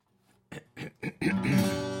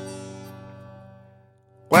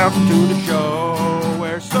Welcome to the show.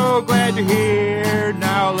 We're so glad you're here.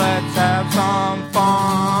 Now let's have some fun.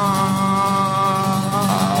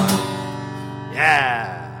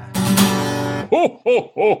 Yeah. Ho,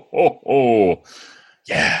 ho, ho, ho, ho.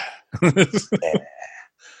 Yeah.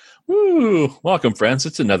 Woo. Welcome, friends.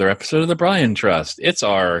 It's another episode of the Brian Trust. It's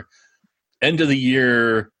our end of the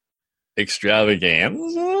year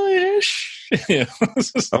extravaganza-ish.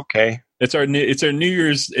 Okay. It's our New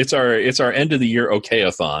Year's. It's our end of the year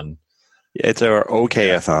okay-a-thon. Yeah, it's our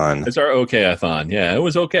okay-a-thon. It's our okay-a-thon. Yeah, it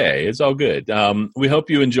was okay. It's all good. We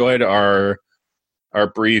hope you enjoyed our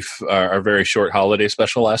very short holiday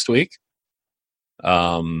special last week.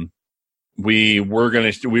 We were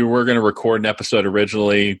gonna record an episode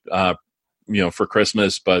originally, for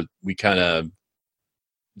Christmas, but we kind of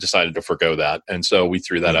decided to forgo that, and so we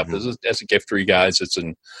threw that up as a gift for you guys. It's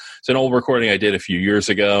an old recording I did a few years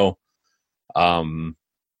ago. It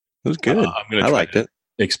was good. I liked it.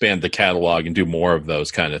 Expand the catalog and do more of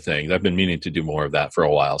those kind of things. I've been meaning to do more of that for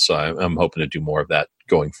a while, so I'm hoping to do more of that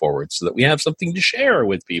going forward, so that we have something to share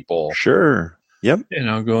with people. Sure. Yep.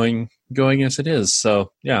 Going as it is.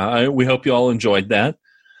 So yeah, we hope you all enjoyed that.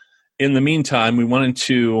 In the meantime, we wanted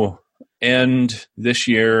to end this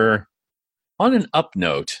year on an up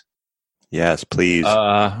note. Yes, please.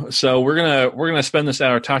 So we're gonna spend this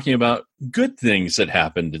hour talking about good things that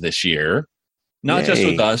happened this year, not just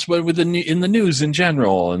with us, but in the news in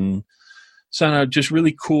general, and some just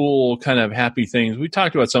really cool kind of happy things. We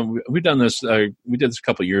talked about some. We've done this. We did this a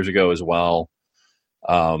couple of years ago as well.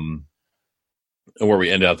 Where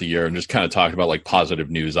we end out the year and just kind of talk about like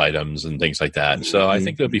positive news items and things like that. So I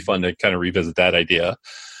think it'd be fun to kind of revisit that idea.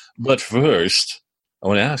 But first, I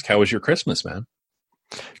want to ask, how was your Christmas, man?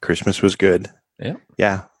 Christmas was good. Yeah.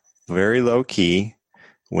 Yeah. Very low key.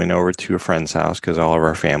 Went over to a friend's house because all of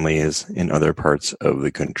our family is in other parts of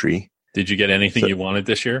the country. Did you get anything you wanted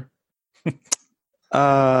this year?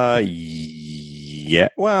 Yeah.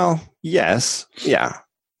 Well, yes. Yeah.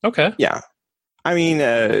 Okay. Yeah. I mean,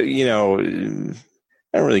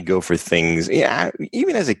 I don't really go for things. Yeah,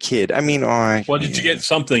 even as a kid. I mean, well, did you get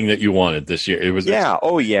something that you wanted this year? It was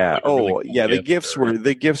Oh yeah. Like really cool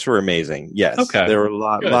The gifts were amazing. Yes. Okay. There were a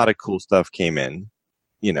lot of cool stuff came in.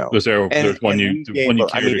 Was there one you care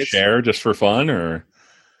to share just for fun, or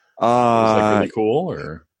was that really cool?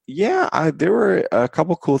 Or there were a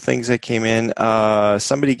couple cool things that came in.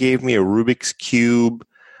 Somebody gave me a Rubik's Cube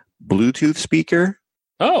Bluetooth speaker.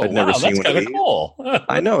 Oh, wow, that's kind of cool.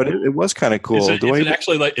 I know it was kind of cool. Is it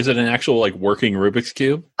an actual like working Rubik's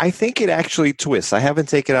Cube? I think it actually twists. I haven't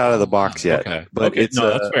taken it out of the box yet. Okay, but that's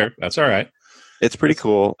fair. That's all right. It's pretty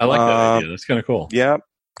cool. I like that idea. That's kind of cool. Yeah,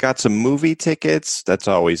 got some movie tickets. That's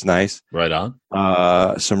always nice. Right on.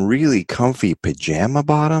 Some really comfy pajama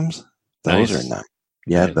bottoms. Those are nice.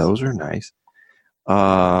 Yeah, nice. Those are nice.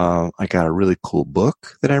 I got a really cool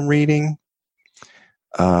book that I'm reading.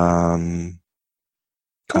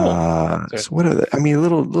 Cool. So what are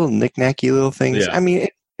little knick-knacky little things. Yeah. I mean,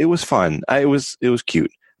 it was fun. It was cute.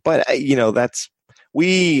 But I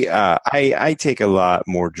take a lot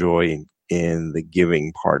more joy in the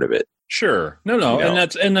giving part of it. Sure. No,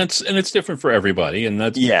 and it's different for everybody. And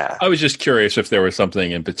that's I was just curious if there was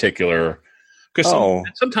something in particular, because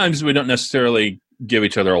sometimes we don't necessarily give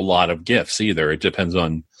each other a lot of gifts either. It depends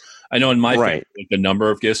on. I know in my family, the number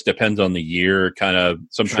of gifts depends on the year. Kind of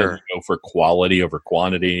sometimes we go for quality over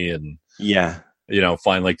quantity, and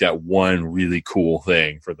find like that one really cool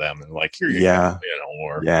thing for them, and like here you go,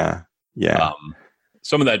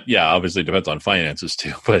 some of that, obviously depends on finances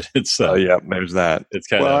too, but it's there's that. It's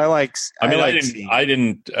kind of. I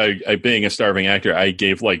didn't. Being a starving actor, I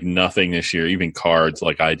gave like nothing this year, even cards.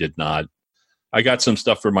 Like I did not. I got some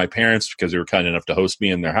stuff for my parents because they were kind enough to host me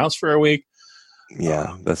in their house for a week.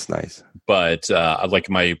 Yeah, that's nice. But like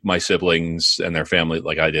my siblings and their family,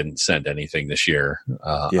 like I didn't send anything this year.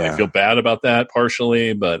 I feel bad about that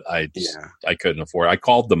partially, but I couldn't afford it. I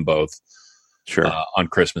called them both on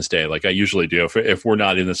Christmas Day, like I usually do. If we're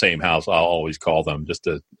not in the same house, I'll always call them just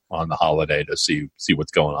on the holiday to see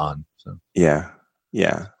what's going on. So yeah,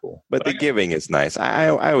 cool. But the giving is nice. I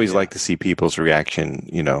always like to see people's reaction,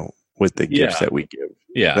 with the gifts that we give.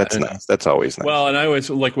 Yeah, that's nice. That's always nice. Well, and I always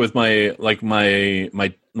like with my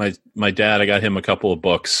dad. I got him a couple of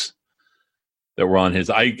books that were on his.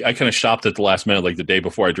 I kind of shopped at the last minute, like the day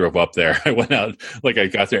before I drove up there. I went out, like I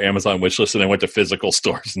got their Amazon wish list, and I went to physical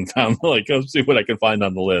stores and found like let's see what I can find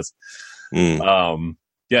on the list.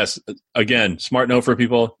 Yes, again, smart note for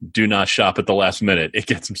people: do not shop at the last minute. It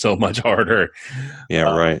gets so much harder.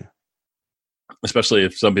 Yeah, right. Especially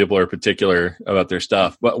if some people are particular about their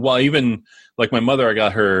stuff. But even like my mother, I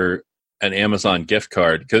got her an Amazon gift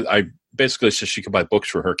card because I basically said she could buy books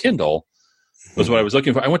for her Kindle. Was what I was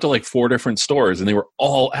looking for. I went to like 4 different stores and they were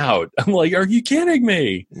all out. I'm like, are you kidding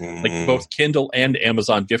me? Like both Kindle and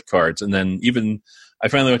Amazon gift cards. And then even I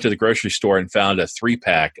finally went to the grocery store and found a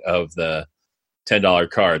 3-pack of the $10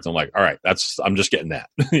 cards. I'm like, all right, I'm just getting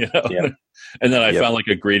that. You know? Yep. And then I found like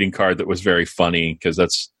a greeting card that was very funny because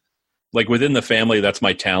that's like within the family, that's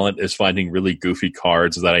my talent is finding really goofy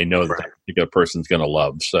cards that I know that particular person's going to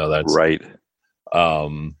love. So that's right.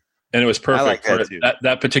 And it was perfect. I like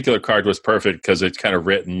that particular card was perfect because it's kind of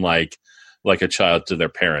written like a child to their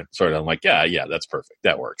parent. Sort of. I'm like, yeah, that's perfect.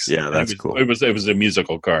 That works. Yeah, that's cool. It was a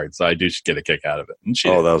musical card, so I do get a kick out of it. And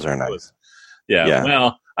those are nice. Yeah.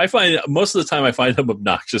 Well, I find most of the time I find them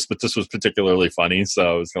obnoxious, but this was particularly funny, so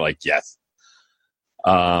I was like, yes.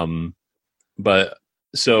 But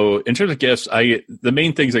so in terms of gifts, the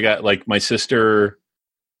main things I got, like my sister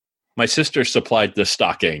supplied the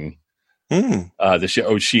stocking. This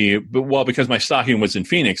year, because my stocking was in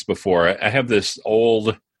Phoenix before, I have this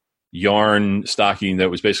old yarn stocking that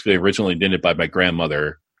was basically originally knitted by my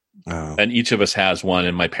grandmother, and each of us has one,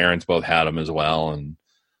 and my parents both had them as well, and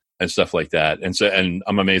stuff like that. And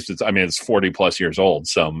I'm amazed. It's 40 plus years old,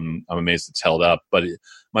 so I'm amazed it's held up. But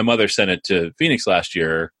my mother sent it to Phoenix last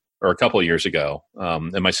year or a couple of years ago,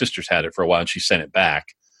 and my sister's had it for a while, and she sent it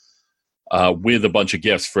back. With a bunch of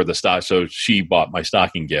gifts for the stock. So she bought my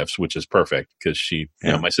stocking gifts, which is perfect because you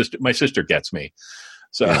know, my sister gets me.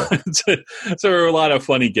 So, so there were a lot of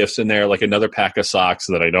funny gifts in there, like another pack of socks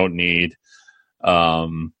that I don't need.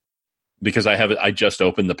 Because I just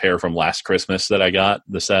opened the pair from last Christmas that I got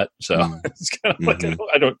the set. So it's kind of like,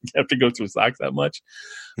 I don't have to go through socks that much.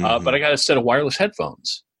 But I got a set of wireless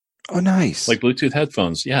headphones. Oh, nice. Like Bluetooth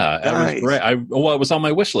headphones. Yeah. Nice. It was great. It was on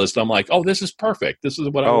my wish list. I'm like, oh, this is perfect. This is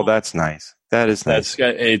what I want. Oh, that's nice. That is nice.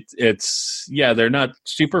 It's they're not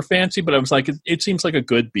super fancy, but I was like, it seems like a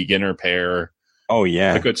good beginner pair. Oh,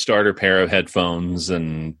 yeah. A good starter pair of headphones.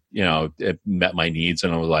 And, you know, it met my needs.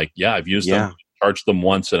 And I was like, I've used them, charged them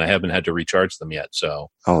once, and I haven't had to recharge them yet.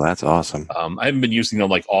 So, oh, that's awesome. I haven't been using them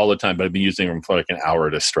like all the time, but I've been using them for like an hour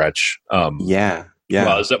to stretch. Yeah. While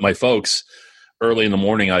I was at my folks' early in the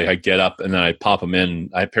morning, I get up and then I pop them in.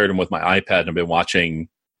 I paired them with my iPad and I've been watching.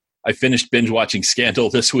 I finished binge watching Scandal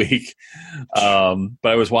this week. But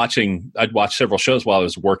I'd watched several shows while I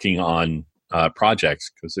was working on projects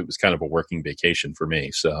because it was kind of a working vacation for me.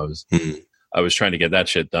 So I was trying to get that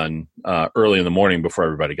shit done early in the morning before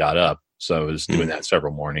everybody got up. So I was doing that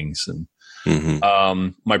several mornings. And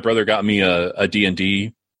my brother got me a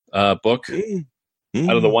D&D book.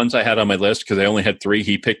 Out of the ones I had on my list, because I only had 3,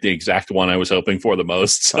 he picked the exact one I was hoping for the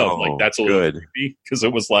most. So I'm like, that's a little creepy because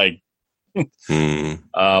it was like,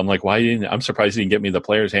 like, why didn't I'm surprised he didn't get me the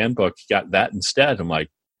player's handbook. He got that instead. I'm like,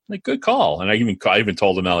 good call. And I even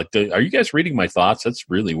told him, like, are you guys reading my thoughts? That's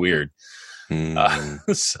really weird.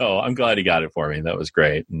 So I'm glad he got it for me. That was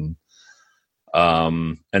great. And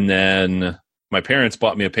then my parents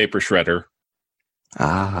bought me a paper shredder.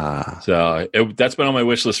 So that's been on my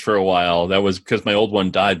wish list for a while. That was because my old one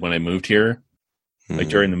died when I moved here. Like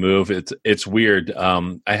during the move, it's weird.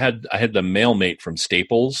 I had the Mailmate from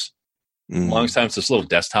Staples. Long time. It's this little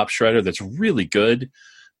desktop shredder that's really good,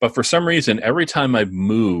 but for some reason, every time I've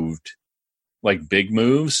moved, like big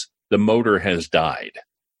moves, the motor has died.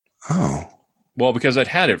 Oh, well, because I'd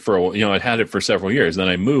had it for several years. Then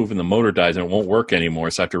I move and the motor dies and it won't work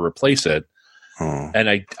anymore, so I have to replace it. And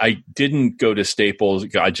I didn't go to Staples.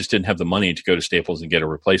 I just didn't have the money to go to Staples and get a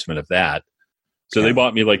replacement of that. So they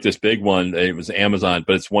bought me like this big one. It was Amazon,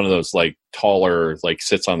 but it's one of those like taller, like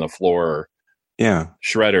sits on the floor.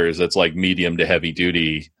 Shredders. That's like medium to heavy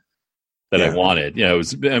duty that I wanted. You know,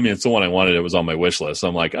 it's the one I wanted. It was on my wish list. So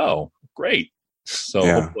I'm like, oh, great. So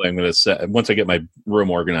hopefully I'm going to once I get my room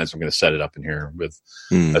organized, I'm going to set it up in here with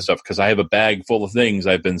that stuff. Cause I have a bag full of things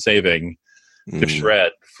I've been saving to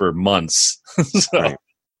shred for months. So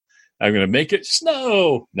I'm going to make it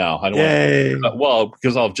snow. No, I don't want to. Well,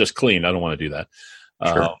 because I'll just clean. I don't want to do that.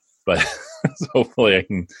 But hopefully I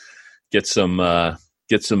can get some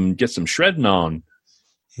shredding on,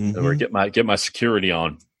 or get my security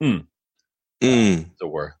on.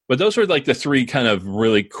 But those are like the 3 kind of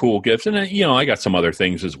really cool gifts. And then, I got some other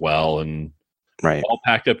things as well, and all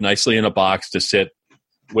packed up nicely in a box to sit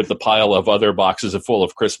with the pile of other boxes full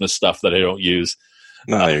of Christmas stuff that I don't use.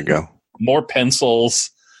 There you go. More pencils.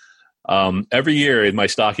 Every year in my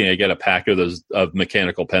stocking, I get a pack of those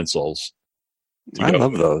mechanical pencils. I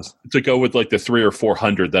love those. To go with like the 300 or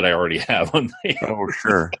 400 that I already have on there. Oh,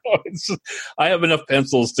 sure. I have enough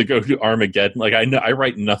pencils to go to Armageddon. Like I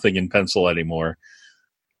write nothing in pencil anymore.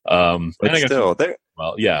 But still,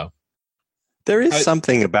 well, yeah. There is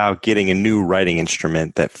something about getting a new writing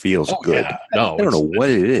instrument that feels good. Yeah. No, I don't know what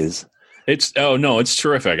it is. It's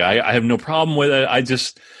terrific. I have no problem with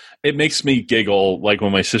it. It makes me giggle like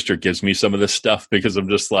when my sister gives me some of this stuff because I'm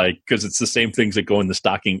just like, because it's the same things that go in the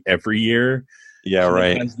stocking every year. Yeah, and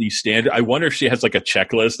right. It has these standard. I wonder if she has like a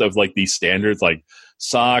checklist of like these standards, like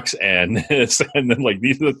socks and this, and then like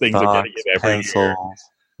these are the things I'm getting every year.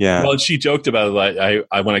 Yeah. Well, she joked about it. Like,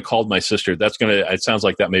 I when I called my sister, it sounds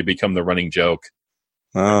like that may become the running joke.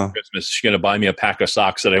 Christmas, she's going to buy me a pack of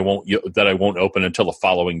socks that I won't open until the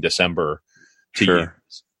following December to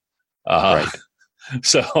use. Right.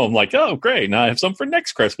 So I'm like, oh, great! Now I have some for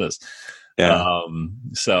next Christmas. Yeah.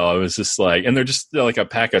 So I was just like, and they're like a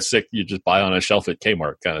pack of six you just buy on a shelf at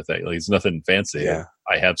Kmart kind of thing. Like it's nothing fancy. Yeah.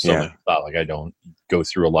 I have so many stock. Like I don't go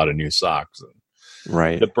through a lot of new socks.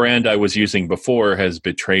 Right. The brand I was using before has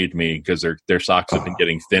betrayed me because their socks have been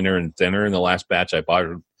getting thinner and thinner. And the last batch I bought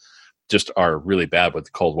just are really bad with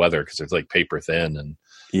the cold weather because it's like paper thin, and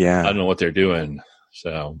I don't know what they're doing.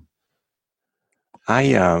 So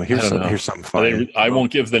here's something funny. I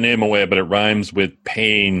won't give the name away, but it rhymes with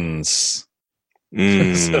pains.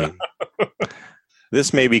 This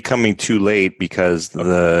may be coming too late because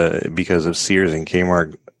of Sears and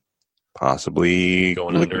Kmart possibly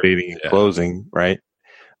liquidating and closing, right?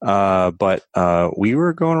 But we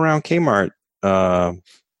were going around Kmart.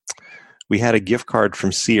 We had a gift card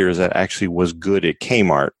from Sears that actually was good at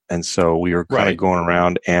Kmart, and so we were kind of going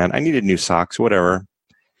around. And I needed new socks, whatever,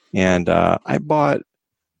 and I bought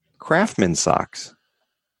Craftsman socks.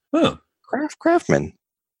 Huh. Craftsman.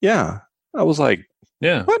 Yeah. I was like,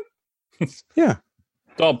 what? Yeah.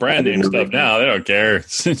 It's all brand name stuff now. They don't care.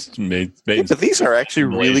 But these are actually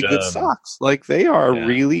really good socks. Like they are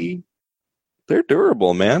really, they're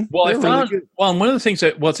durable, man. Well, they're I found, one of the things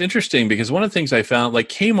it's interesting because one of the things I found, like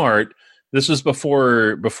Kmart, this was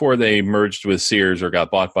before they merged with Sears or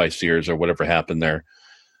got bought by Sears or whatever happened there.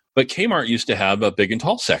 But Kmart used to have a big and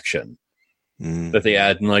tall section that they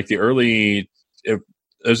had in like the early, it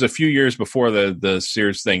was a few years before the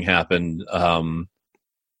Sears thing happened.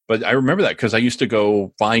 But I remember that because I used to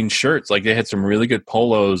go find shirts. Like they had some really good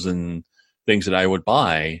polos and things that I would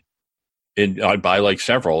buy. And I'd buy like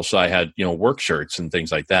several. So I had, work shirts and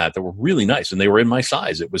things like that were really nice. And they were in my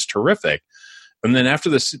size. It was terrific. And then after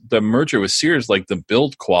the merger with Sears, like the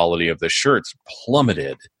build quality of the shirts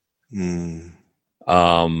plummeted. And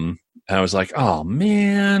I was like, oh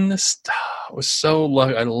man, this was so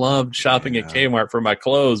I loved shopping at Kmart for my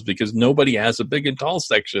clothes because nobody has a big and tall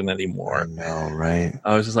section anymore. I know, right?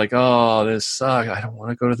 I was just like, oh, this sucks. I don't want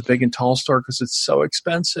to go to the big and tall store because it's so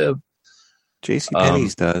expensive.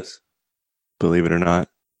 JCPenney's does, believe it or not.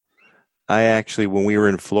 I actually, when we were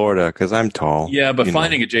in Florida, because I'm tall. Yeah, but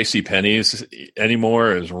finding a JCPenney's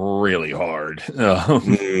anymore is really hard.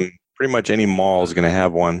 Pretty much any mall is going to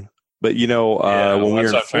have one. But, when we were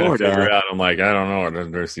in Florida, I'm like, I don't know what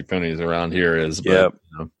JCPenney's around here is. But,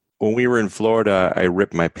 when we were in Florida, I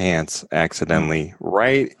ripped my pants accidentally,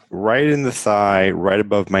 right in the thigh, right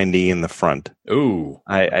above my knee in the front. Ooh!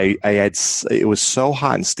 I had, it was so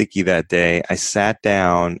hot and sticky that day. I sat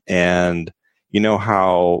down, and you know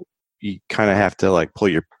how you kind of have to pull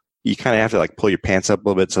your pants up a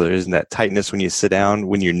little bit so there isn't that tightness when you sit down,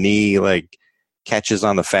 when your knee catches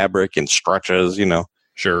on the fabric and stretches,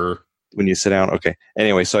 Sure. When you sit down. Okay.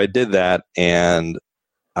 Anyway, so I did that, and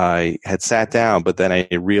I had sat down, but then I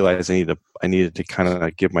realized I needed to kind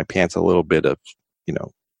of give my pants a little bit of,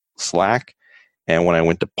 slack. And when I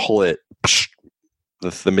went to pull it,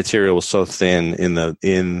 the material was so thin in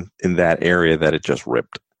that area that it just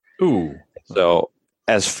ripped. Ooh. So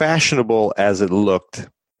as fashionable as it looked,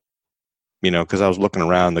 because I was looking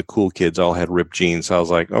around, the cool kids all had ripped jeans. So I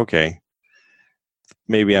was like, okay,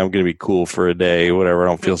 maybe I'm going to be cool for a day, whatever. I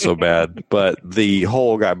don't feel so bad. But the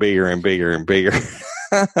hole got bigger and bigger and bigger.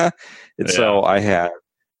 So I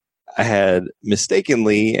had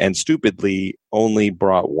mistakenly and stupidly only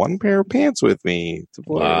brought one pair of pants with me to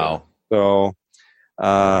Florida. Wow.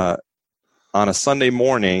 So on a Sunday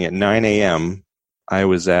morning at 9 a.m., I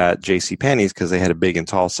was at JCPenney's because they had a big and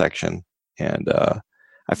tall section. And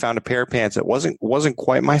I found a pair of pants that wasn't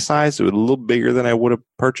quite my size. It was a little bigger than I would have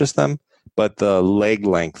purchased them, but the leg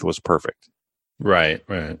length was perfect. Right.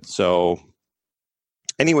 So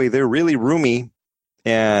anyway, they're really roomy.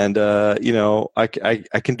 And, I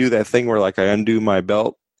can do that thing where I undo my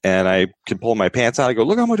belt and I can pull my pants out. I go,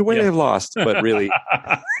 look how much weight I've lost. But really,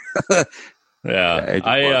 I just bought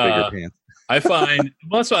bigger pants. I find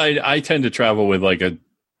that's why I tend to travel with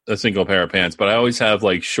a single pair of pants, but I always have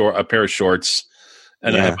a pair of shorts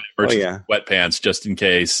and I have my emergency wet pants just in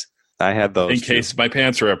case. I had those in case my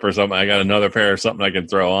pants rip or something. I got another pair of something I can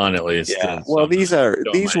throw on at least. Yeah. Well, these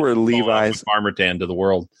were Levi's. Farmer tan to the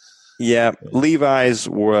world. Yeah, Levi's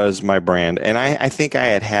was my brand, and I think I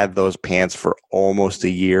had those pants for almost a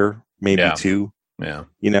year, maybe 2. Yeah,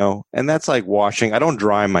 and that's like washing. I don't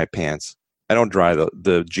dry my pants. I don't dry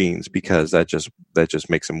the jeans because that just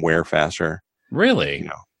makes them wear faster. Really?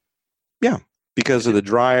 Yeah, because of the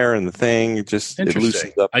dryer and the thing. It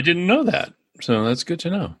loosens up. I didn't know that. So that's good to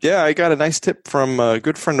know. Yeah, I got a nice tip from a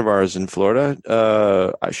good friend of ours in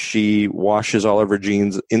Florida. She washes all of her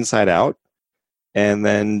jeans inside out and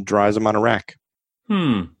then dries them on a rack.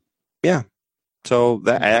 Yeah. So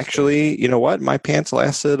that actually, you know what? My pants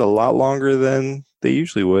lasted a lot longer than they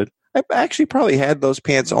usually would. I actually probably had those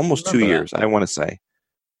pants almost 2 years, I want to say.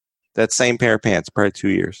 That same pair of pants, probably 2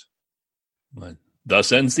 years.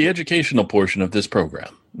 Thus ends the educational portion of this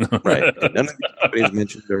program. Right. None of the companies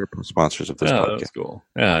mentioned they're sponsors of this podcast. That's cool.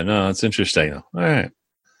 Yeah, no, it's interesting. All right.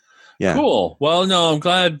 Yeah. Cool. Well, no, I'm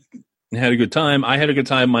glad you had a good time. I had a good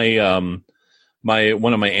time. One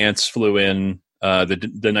of my aunts flew in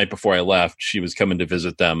the night before I left. She was coming to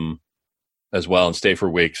visit them as well and stay for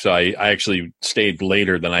a week. So I actually stayed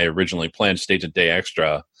later than I originally planned. Stayed a day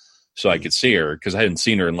extra so I could see her because I hadn't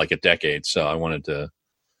seen her in like a decade. So I wanted to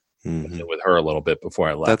visit with her a little bit before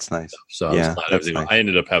I left. That's nice. So I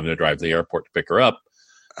ended up having to drive to the airport to pick her up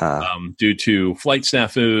due to flight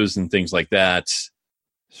snafus and things like that.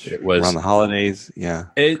 It was around the holidays. Yeah.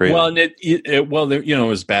 It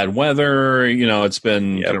was bad weather. It's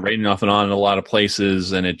been kind of raining off and on in a lot of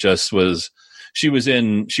places. And it just was, she was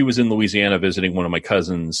in Louisiana visiting one of my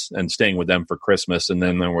cousins and staying with them for Christmas. And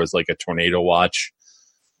then there was like a tornado watch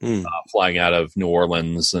flying out of New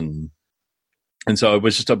Orleans. And so it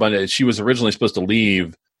was just a bunch of, she was originally supposed to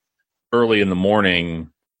leave early in the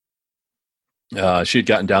morning. She had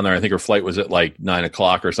gotten down there. I think her flight was at like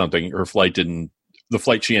 9:00 or something. The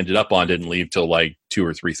flight she ended up on didn't leave till like 2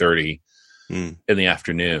 or 3:30 in the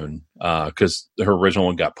afternoon because her original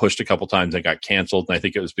one got pushed a couple times and got canceled. And I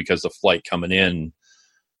think it was because the flight coming in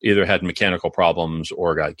either had mechanical problems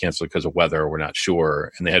or got canceled because of weather. We're not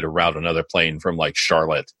sure. And they had to route another plane from like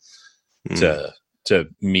Charlotte to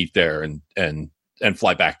meet there and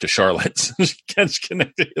fly back to Charlotte. Catch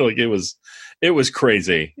connected. Like it was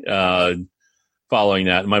crazy. Following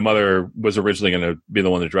that, my mother was originally going to be the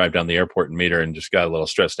one to drive down the airport and meet her and just got a little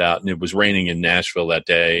stressed out. And it was raining in Nashville that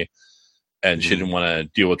day. And she didn't want to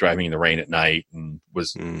deal with driving in the rain at night and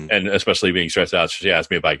and especially being stressed out. She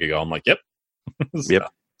asked me if I could go. I'm like, yep. So,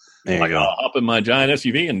 yep. There you go. I'll hop in my giant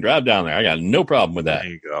SUV and drive down there. I got no problem with that.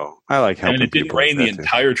 There you go. I like helping. And it didn't rain the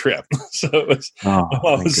entire trip. So it was, I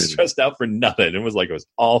was stressed out for nothing. It was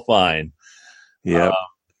all fine. Yeah.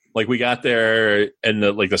 Like we got there and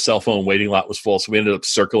the cell phone waiting lot was full. So we ended up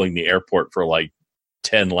circling the airport for like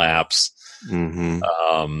 10 laps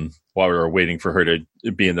while we were waiting for her to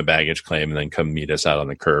be in the baggage claim and then come meet us out on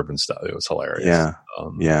the curb and stuff. It was hilarious. Yeah.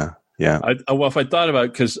 Yeah. If I thought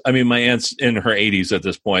about, because I mean, my aunt's in her 80s at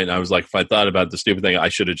this point, and I was like, if I thought about the stupid thing, I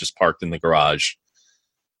should have just parked in the garage,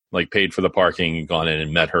 like paid for the parking and gone in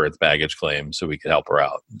and met her at the baggage claim so we could help her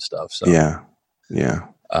out and stuff. So yeah.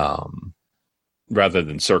 Rather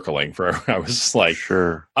than circling for, I was just like,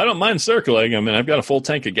 sure, I don't mind circling. I mean, I've got a full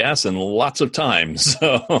tank of gas and lots of time,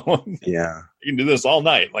 so yeah, you can do this all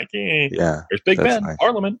night. Like, yeah, there's Big Ben, nice.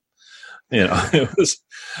 Parliament. It was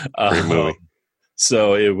great movie.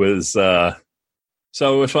 So it was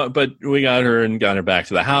fun, but we got her back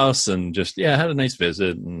to the house and just had a nice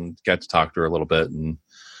visit and got to talk to her a little bit. And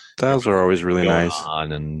those are always really nice.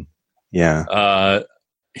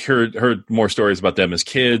 Heard more stories about them as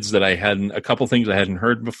kids that a couple things I hadn't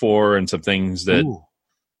heard before, and some things that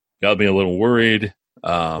got me a little worried.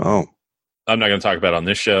 I'm not going to talk about it on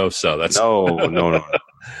this show, so that's no.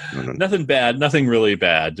 Nothing bad, nothing really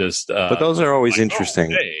bad. Just but those are always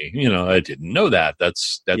interesting. I didn't know that.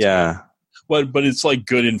 That's yeah. But it's like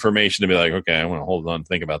good information to be like, okay, I want to hold on and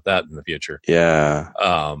think about that in the future. Yeah.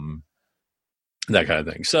 That kind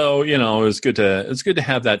of thing. So, it was good to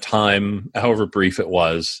have that time, however brief it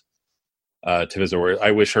was, to visit her.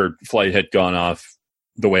 I wish her flight had gone off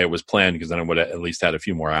the way it was planned, because then I would have at least had a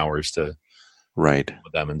few more hours to with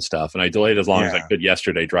them and stuff. And I delayed as long as I could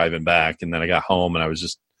yesterday driving back. And then I got home and I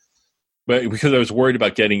was because I was worried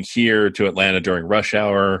about getting here to Atlanta during rush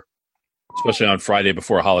hour, especially on Friday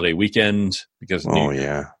before a holiday weekend, because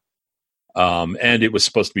and it was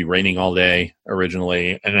supposed to be raining all day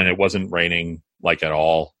originally, and then it wasn't raining like at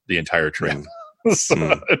all the entire trip.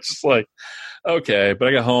 So it's just like, okay. But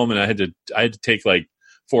I got home and I had to take like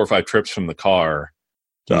 4 or 5 trips from the car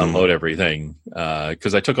to unload everything,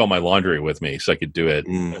 because I took all my laundry with me so I could do it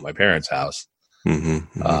at my parents' house.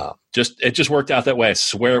 It just worked out that way. I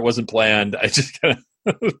swear it wasn't planned. I just kind of.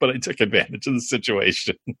 But I took advantage of the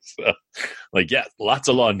situation. So, like, yeah, lots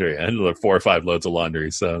of laundry. I had like 4 or 5 loads of laundry.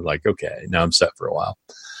 So, like, okay, now I'm set for a while.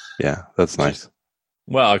 Yeah, that's nice.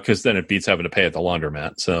 Well, because then it beats having to pay at the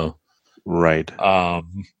laundromat. So, right. It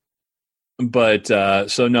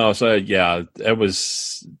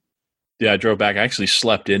was. Yeah, I drove back. I actually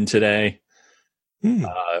slept in today.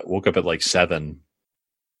 Woke up at like 7.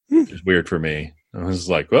 Which is weird for me. I was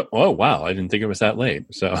like, oh wow, I didn't think it was that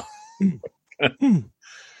late. So. It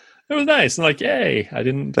was nice. I'm like, yay! I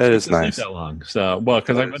didn't. That is nice. That long. So,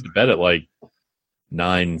 because I went to bed at like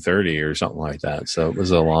 9:30 or something like that. So it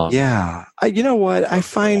was a long. Yeah, you know what? I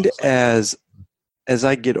find as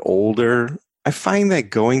I get older, I find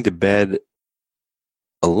that going to bed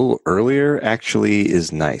a little earlier actually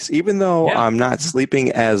is nice. Even though I'm not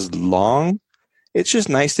sleeping as long, it's just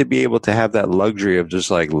nice to be able to have that luxury of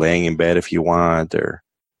just like laying in bed if you want, or.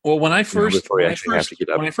 Well, when I first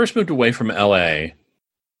moved away from LA,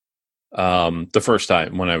 the first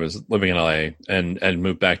time when I was living in LA and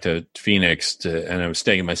moved back to Phoenix and I was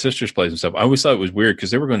staying at my sister's place and stuff, I always thought it was weird because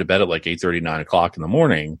they were going to bed at like 8:30, 9 o'clock in the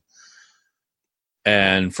morning.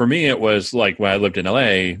 And for me, it was like when I lived in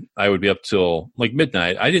LA, I would be up till like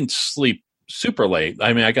midnight. I didn't sleep super late.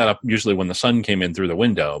 I mean, I got up usually when the sun came in through the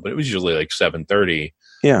window, but it was usually like 7:30.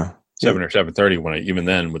 Yeah. 7 or 7:30 even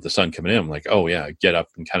then with the sun coming in, I'm like, oh yeah, get up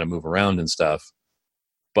and kind of move around and stuff.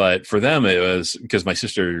 But for them, it was because my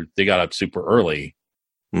sister, they got up super early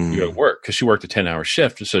to go to work because she worked a 10-hour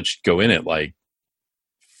shift. So she'd go in at like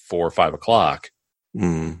 4 or 5 o'clock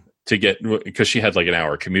to get, because she had like an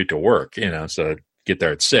hour commute to work, so get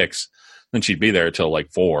there at 6, then she'd be there till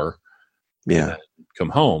like 4. Yeah. Come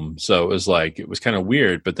home. So it was kind of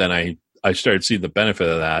weird. But then I started seeing the benefit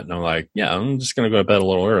of that, and I'm like, yeah, I'm just going to go to bed a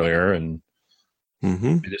little earlier and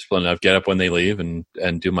be disciplined enough, get up when they leave and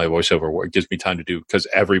do my voiceover work. It gives me time to do, because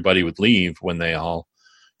everybody would leave when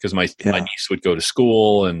because my niece would go to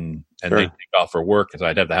school and they'd take off for work, because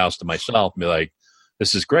I'd have the house to myself and be like,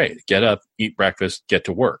 this is great. Get up, eat breakfast, get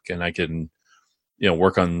to work. And I can,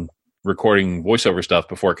 work on recording voiceover stuff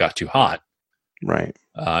before it got too hot. Right.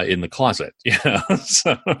 In the closet,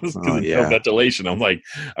 so no ventilation. I'm like,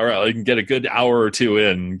 all right, I can get a good hour or 2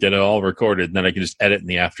 in, get it all recorded, and then I can just edit in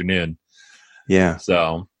the afternoon. Yeah.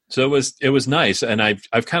 So it was nice, and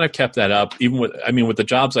I've kind of kept that up. Even with the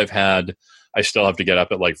jobs I've had, I still have to get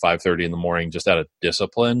up at like 5:30 in the morning just out of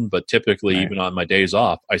discipline. But typically, even on my days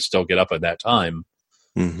off, I still get up at that time.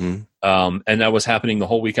 And that was happening the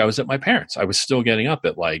whole week I was at my parents'. I was still getting up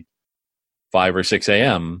at like 5 or 6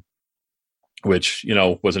 a.m., which,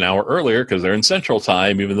 was an hour earlier because they're in Central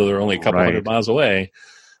Time, even though they're only a couple hundred miles away.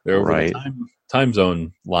 They're over the time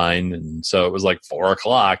zone line. And so it was like 4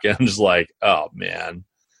 o'clock. And I'm just like, oh, man.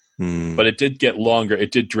 But it did get longer.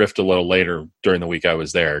 It did drift a little later during the week I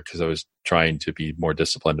was there because I was trying to be more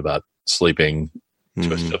disciplined about sleeping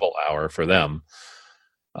to a civil hour for them.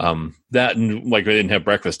 That and like I didn't have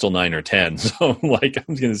breakfast till 9 or 10. So like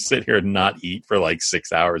I'm going to sit here and not eat for like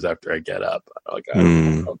 6 hours after I get up. Like, I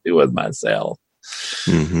don't know what to do with myself.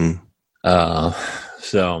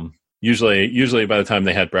 So usually by the time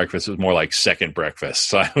they had breakfast, it was more like second breakfast.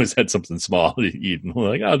 So I always had something small to eat, and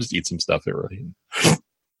like, I'll just eat some stuff early.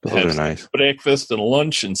 Those are nice. Breakfast and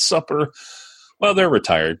lunch and supper. Well, they're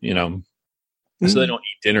retired, so they don't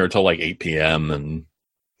eat dinner until like 8 p.m. and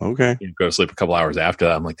go to sleep a couple hours after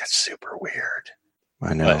that. I'm like, that's super weird.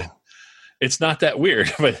 I know. But it's not that weird.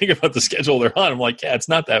 If I think about the schedule they're on, I'm like, yeah, it's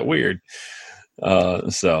not that weird.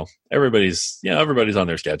 So everybody's on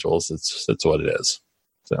their schedules. It's what it is.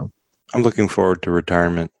 So I'm looking forward to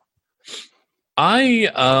retirement. I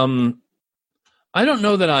don't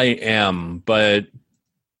know that I am, but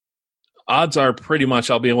odds are pretty much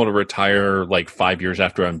I'll be able to retire like 5 years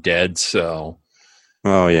after I'm dead. So,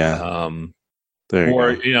 oh yeah.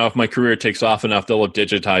 If my career takes off enough, they'll have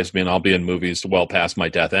digitized me and I'll be in movies well past my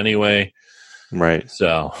death anyway. Right.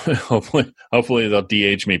 So hopefully they'll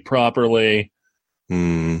de-age me properly.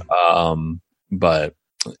 But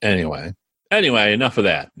anyway, enough of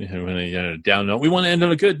that. Down note. We want to end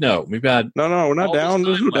on a good note. We've got no, we're not down.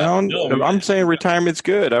 Down. No, I'm saying retirement's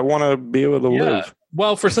good. I want to be able to live.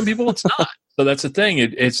 Well, for some people, it's not. So that's the thing.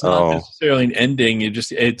 It's not necessarily an ending. You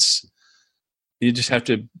just have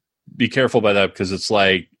to be careful by that, because it's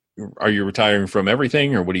like, are you retiring from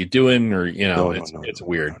everything, or what are you doing, or it's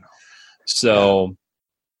weird. So,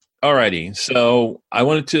 alrighty. So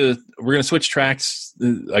we're going to switch tracks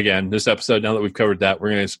again this episode. Now that we've covered that,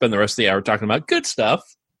 we're going to spend the rest of the hour talking about good stuff.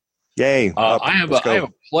 Yay! I have a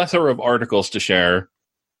plethora of articles to share.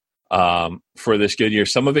 for this good year.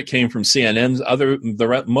 Some of it came from CNN's.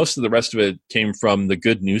 Most of the rest of it came from the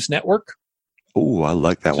Good News Network. Oh, I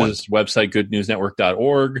like that one. This website,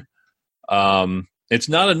 goodnewsnetwork.org. It's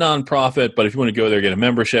not a nonprofit, but if you want to go there, get a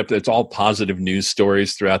membership. It's all positive news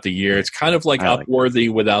stories throughout the year. It's kind of like Upworthy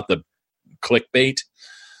without the clickbait.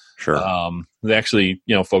 Sure. They actually,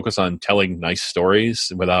 focus on telling nice stories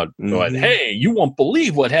without going, hey, you won't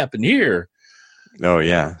believe what happened here. Oh,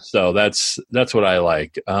 yeah. So that's what I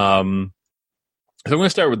like. So I'm going to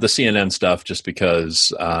start with the CNN stuff just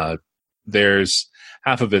because there's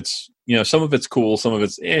half of it's, some of it's cool, some of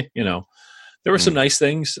it's, there were some nice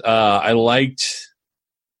things. I liked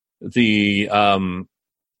the,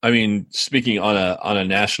 speaking on a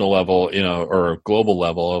national level, or a global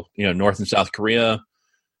level, North and South Korea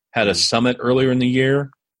had a summit earlier in the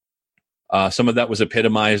year. Some of that was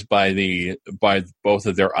epitomized by both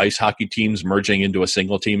of their ice hockey teams merging into a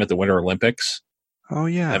single team at the Winter Olympics. Oh,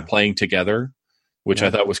 yeah. And playing together, which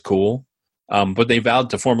I thought was cool. But they vowed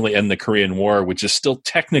to formally end the Korean War, which is still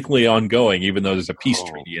technically ongoing, even though there's a peace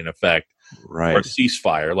treaty in effect. Right. Or a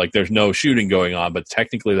ceasefire. Like there's no shooting going on, but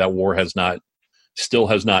technically that war still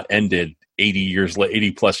has not ended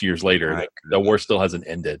 80 plus years later. Right. The war still hasn't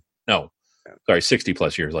ended. No, sorry, 60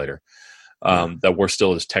 plus years later. That war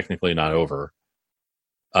still is technically not over.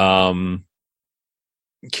 Canada,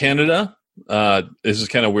 this is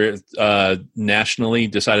kind of weird, nationally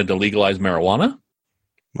decided to legalize marijuana.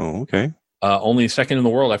 Oh, okay. Only second in the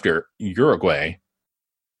world after Uruguay.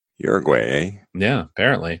 Uruguay, eh? Yeah,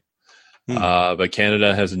 apparently. But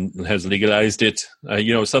Canada has legalized it.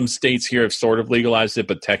 Some states here have sort of legalized it,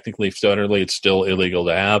 but technically, federally, it's still illegal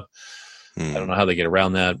to have. I don't know how they get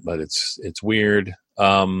around that, but it's weird.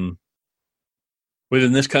 Within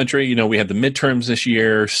this country, we had the midterms this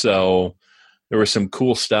year, so there was some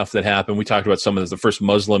cool stuff that happened. We talked about some of the first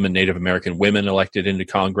Muslim and Native American women elected into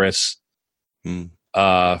Congress.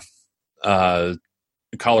 Colorado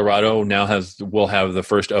now will have the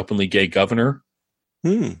first openly gay governor.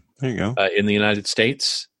 There you go. In the United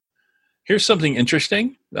States. Here's something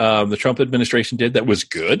interesting the Trump administration did that was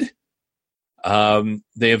good.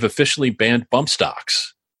 They have officially banned bump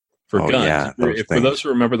stocks for guns. Yeah, for those who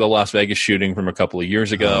remember the Las Vegas shooting from a couple of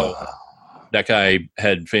years ago, that guy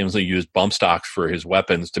had famously used bump stocks for his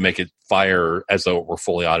weapons to make it fire as though it were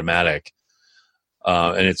fully automatic.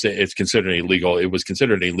 And it's considered illegal. It was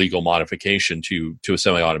considered a legal modification to a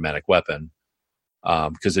semi-automatic weapon.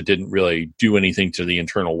 Because it didn't really do anything to the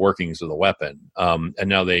internal workings of the weapon. And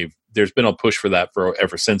now there's been a push for that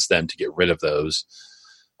ever since then to get rid of those.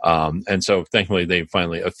 And so thankfully they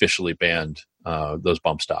finally officially banned those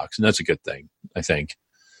bump stocks. And that's a good thing, I think.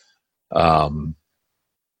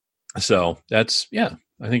 So that's, I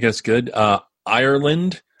think that's good.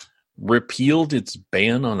 Ireland repealed its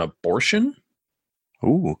ban on abortion.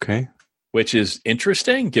 Oh, okay. Which is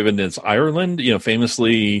interesting given it's Ireland,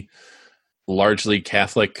 famously largely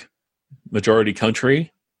Catholic majority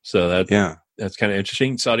country. So that's kind of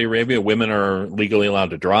interesting. Saudi Arabia, women are legally allowed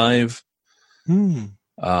to drive. So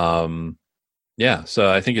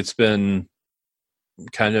I think it's been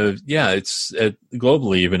kind of, it's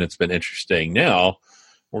globally even it's been interesting. Now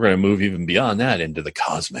we're going to move even beyond that into the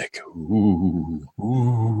cosmic. Ooh.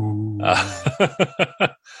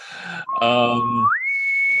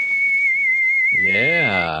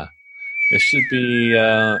 This should be,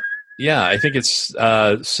 I think it's,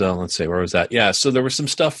 so let's see, where was that? Yeah, so there was some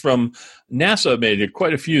stuff from NASA made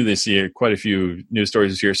quite a few this year, quite a few news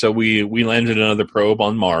stories this year. So we landed another probe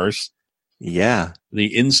on Mars. Yeah.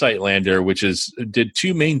 The InSight lander, which did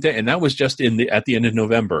two main things, and that was just at the end of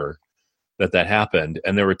November that happened.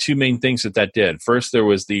 And there were two main things that did. First, there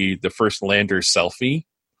was the first lander selfie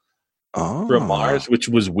from Mars, which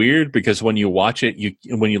was weird because when you watch it,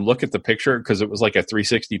 when you look at the picture, because it was like a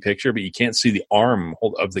 360 picture, but you can't see the arm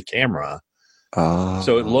of the camera.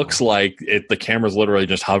 So it looks like the camera's literally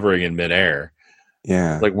just hovering in midair.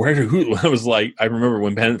 Yeah. Like I was like, I remember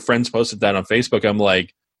when friends posted that on Facebook, I'm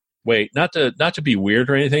like, wait, not to be weird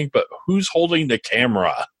or anything, but who's holding the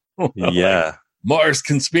camera? Yeah. Like, Mars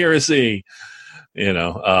conspiracy.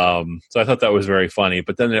 So I thought that was very funny.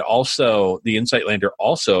 But then the InSight lander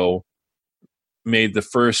also made the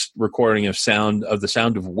first recording of the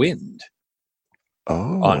sound of wind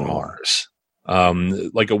on Mars.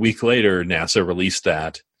 Like a week later, NASA released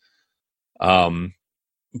that.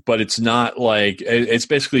 But it's not like, it's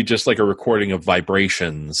basically just like a recording of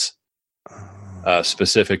vibrations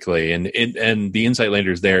specifically. And the InSight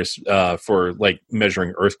lander is there for like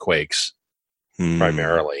measuring earthquakes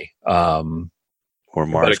primarily. Or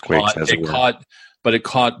Mars quakes, but it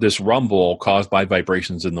caught this rumble caused by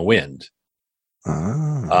vibrations in the wind.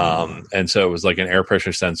 And so it was like an air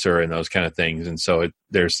pressure sensor and those kind of things. And so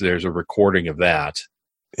there's a recording of that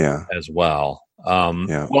as well. We'll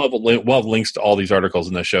have links to all these articles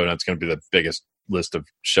in the show notes. It's going to be the biggest list of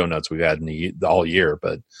show notes we've had in the all year,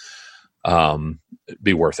 but it'd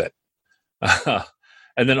be worth it.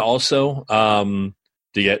 And then also to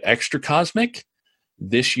get extra cosmic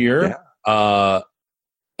this year,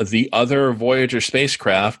 the other Voyager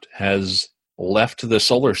spacecraft has left the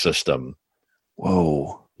solar system.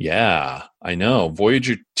 Whoa. Yeah, I know.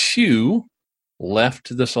 Voyager 2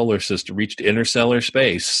 left the solar system, reached interstellar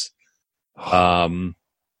space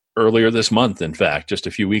earlier this month, in fact, just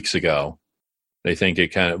a few weeks ago. They think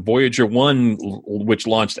it Voyager 1, which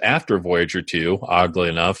launched after Voyager 2, oddly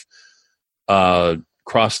enough,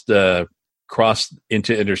 crossed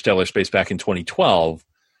into interstellar space back in 2012.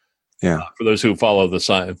 Yeah. For those who follow the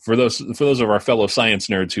science, for those of our fellow science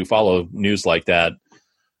nerds who follow news like that,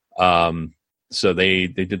 so they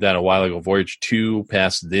did that a while ago. Voyager 2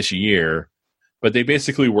 passed this year, but they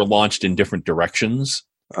basically were launched in different directions.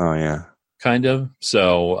 Oh yeah, kind of.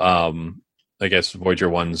 So I guess Voyager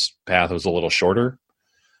 1's path was a little shorter.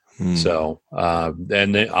 So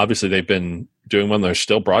and obviously they've been doing one. They're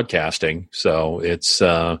still broadcasting, so it's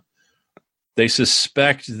they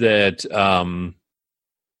suspect that.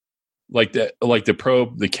 Like the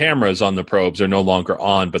probe, the cameras on the probes are no longer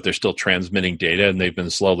on, but they're still transmitting data, and they've been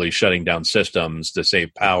slowly shutting down systems to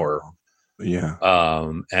save power. Yeah.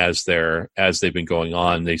 As they've been going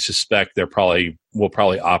on, they suspect will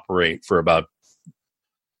probably operate for about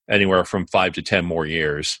anywhere from 5 to 10 more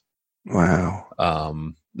years. Wow.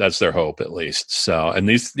 That's their hope, at least. So, and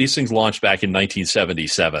these things launched back in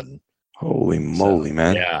 1977. Holy moly,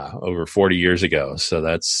 man! Yeah, over 40 years ago. So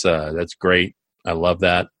that's great. I love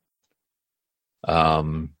that.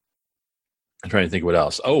 I'm trying to think what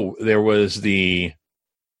else. Oh, there was the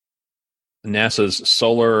NASA's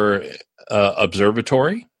Solar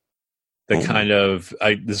Observatory.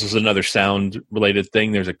 This is another sound related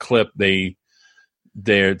thing. There's a clip.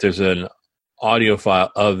 There's an audio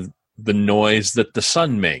file of the noise that the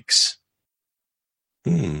sun makes.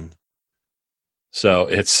 So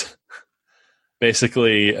it's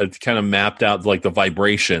basically it's kind of mapped out like the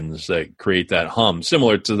vibrations that create that hum,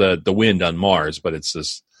 similar to the wind on Mars, but it's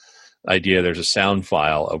this idea there's a sound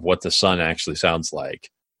file of what the sun actually sounds like.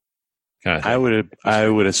 Kind of I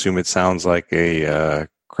would assume it sounds like a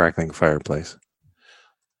crackling fireplace.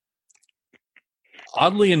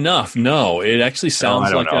 Oddly enough, no. It actually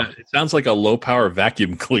sounds like a low power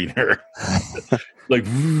vacuum cleaner. Like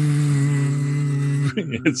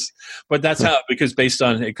but that's how, because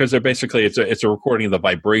they're basically it's a recording of the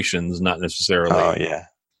vibrations, not necessarily. Oh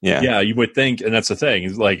yeah. You would think, and that's the thing.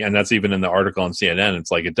 It's like, and that's even in the article on CNN.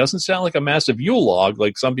 It's like it doesn't sound like a massive Yule log,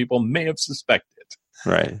 like some people may have suspected.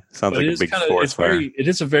 Right. Sounds like a big forest fire. It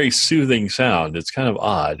is a very soothing sound. It's kind of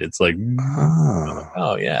odd. It's like,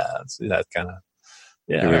 oh yeah, see that kind of.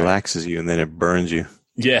 Yeah, it relaxes you and then it burns you.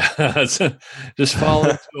 Yeah, just fall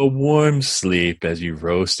into a warm sleep as you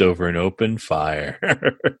roast over an open fire.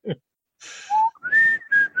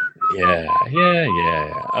 Yeah.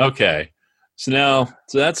 Okay, so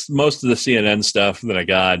that's most of the CNN stuff that I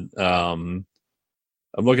got. I'm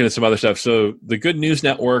looking at some other stuff. So the Good News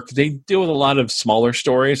Network, they deal with a lot of smaller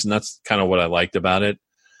stories, and that's kind of what I liked about it.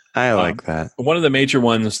 I like that. One of the major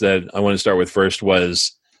ones that I want to start with first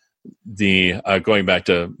was the going back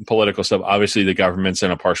to political stuff. Obviously the government's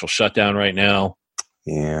in a partial shutdown right now,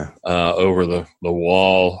 over the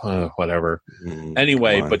wall, whatever.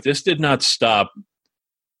 Anyway, but this did not stop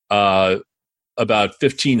about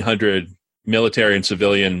 1,500 military and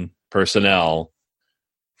civilian personnel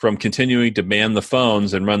from continuing to man the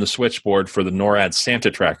phones and run the switchboard for the NORAD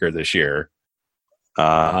Santa tracker this year.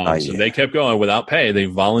 So they kept going without pay. They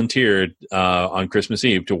volunteered on Christmas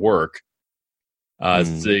Eve to work.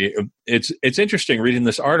 It's interesting reading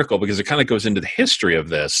this article because it kind of goes into the history of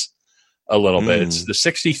this a little bit. It's the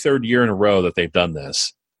 63rd year in a row that they've done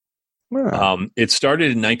this. Wow. It started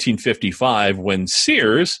in 1955 when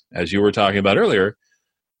Sears, as you were talking about earlier,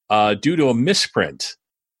 due to a misprint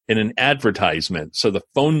in an advertisement, so the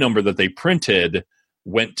phone number that they printed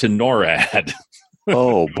went to NORAD.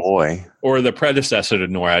 Oh boy. Or the predecessor to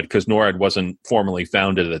NORAD, because NORAD wasn't formally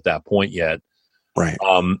founded at that point yet. Right.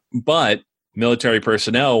 But military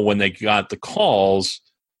personnel, when they got the calls,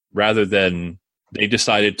 rather than they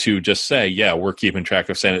decided to just say, yeah, we're keeping track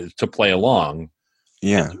of Santa, to play along.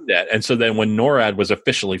 Yeah. And so then when NORAD was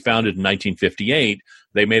officially founded in 1958,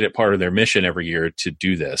 they made it part of their mission every year to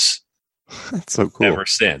do this. That's so cool. Ever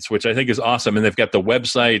since, which I think is awesome. And they've got the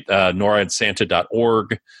website,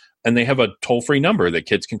 noradsanta.org, and they have a toll-free number that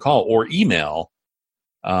kids can call or email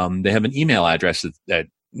they have an email address that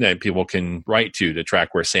people can write to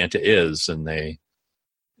track where Santa is, and they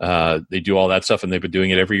do all that stuff, and they've been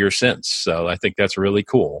doing it every year since. So I think that's really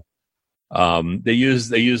cool. They use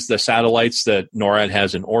the satellites that NORAD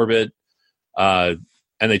has in orbit, and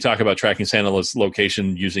they talk about tracking Santa's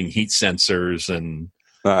location using heat sensors and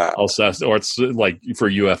all stuff, or it's like for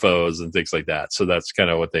UFOs and things like that. So that's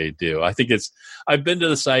kind of what they do. I think I've been to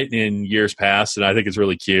the site in years past, and I think it's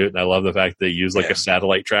really cute. And I love the fact that they use like a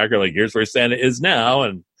satellite tracker, like here's where Santa is now,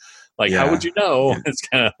 and like how would you know? It's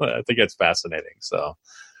kind of, I think it's fascinating. So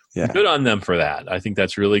good on them for that. I think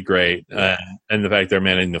that's really great, and the fact they're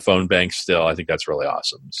managing the phone bank still, I think that's really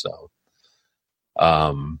awesome. So,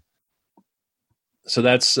 so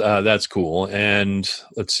that's cool. And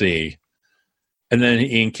let's see. And then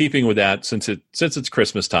in keeping with that, since it's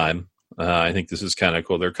Christmas time, I think this is kind of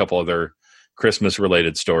cool. There are a couple other Christmas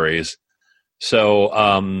related stories.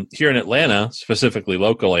 So here in Atlanta, specifically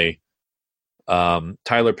locally,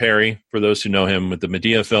 Tyler Perry, for those who know him with the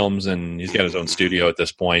Medea films, and he's got his own studio at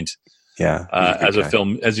this point. Yeah, as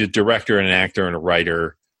a director and an actor and a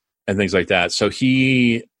writer and things like that. So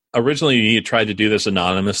he had tried to do this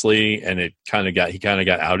anonymously, and he kind of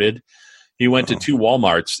got outed. He went to 2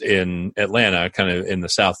 Walmarts in Atlanta, kind of in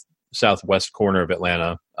the southwest corner of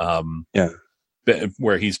Atlanta,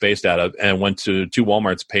 where he's based out of, and went to 2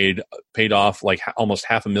 Walmarts, paid off like almost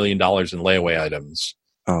 $500,000 in layaway items.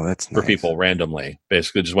 Oh, that's for people randomly.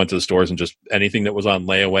 Basically, just went to the stores and just anything that was on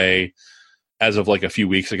layaway as of like a few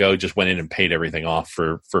weeks ago, just went in and paid everything off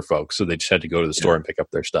for folks. So they just had to go to the store and pick up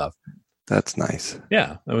their stuff. That's nice.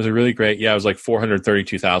 Yeah, that was a really great. Yeah, it was like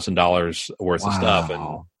 $432,000 worth of stuff,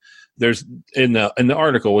 and there's in the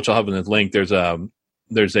article, which I'll have in the link. There's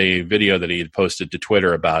a video that he had posted to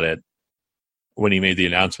Twitter about it when he made the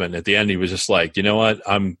announcement. And at the end, he was just like, you know what,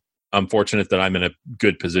 I'm fortunate that I'm in a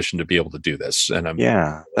good position to be able to do this, and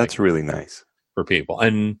that's really nice for people.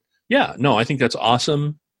 And I think that's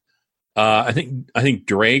awesome. I think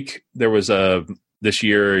Drake, there was this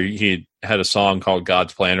year he had a song called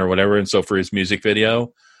God's Plan or whatever, and so for his music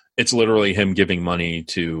video, it's literally him giving money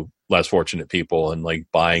to less fortunate people and like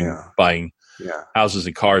buying houses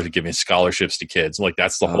and cars and giving scholarships to kids. And like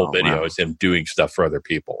that's the whole video is him doing stuff for other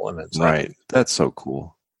people, and it's right. That's so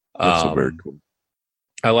cool. That's so very cool.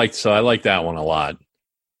 I like that one a lot.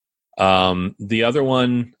 The other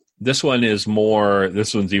one, this one's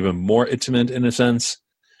even more intimate in a sense.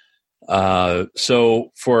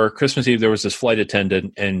 So for Christmas Eve, there was this flight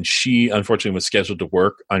attendant, and she unfortunately was scheduled to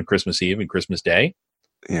work on Christmas Eve and Christmas Day.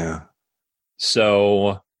 Yeah.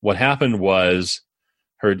 So what happened was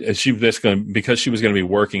because she was going to be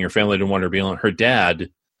working, her family didn't want her to be on. Her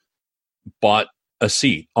dad bought a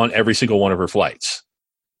seat on every single one of her flights.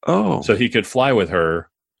 Oh, so he could fly with her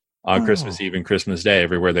on Christmas Eve and Christmas Day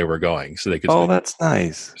everywhere they were going, so they could. Oh, that's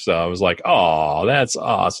nice. So I was like, "Oh, that's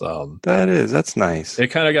awesome." That's nice. It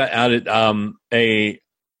kind of got outed. They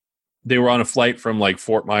were on a flight from like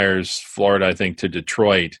Fort Myers, Florida, I think, to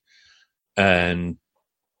Detroit, and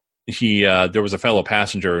there was a fellow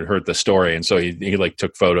passenger who heard the story, and so he like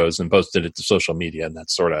took photos and posted it to social media, and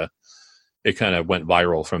that's sort of it. Kind of went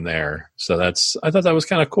viral from there. So I thought that was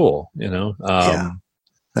kind of cool, you know.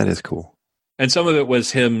 That is cool. And some of it was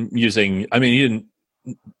him using. I mean,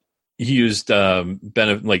 he used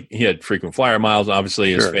like he had frequent flyer miles.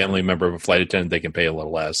 Obviously, as family member of a flight attendant, they can pay a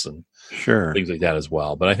little less and things like that as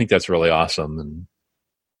well. But I think that's really awesome, and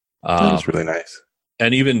that is really nice.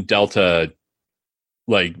 And even Delta,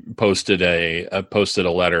 like posted a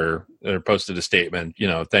letter or posted a statement, you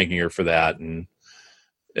know, thanking her for that, and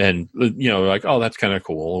you know, like, oh, that's kind of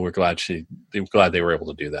cool. We're glad they were able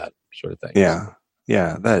to do that sort of thing.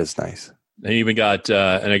 Yeah, that is nice. They even got,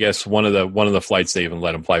 and I guess one of the flights they even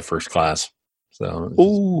let him fly first class.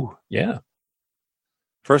 So, yeah,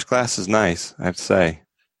 first class is nice. I have to say,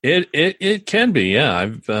 it can be. Yeah,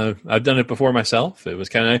 I've done it before myself. It was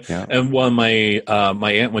kind of, and one my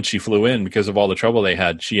aunt, when she flew in, because of all the trouble they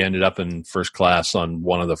had, she ended up in first class on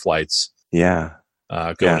one of the flights. Yeah,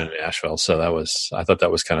 going into Nashville. So I thought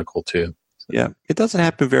that was kind of cool too. So. Yeah, it doesn't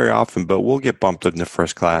happen very often, but we'll get bumped into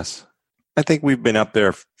first class. I think we've been up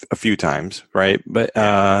there a few times, right? But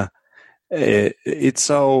it's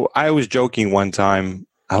so. I was joking one time.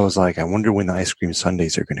 I was like, I wonder when the ice cream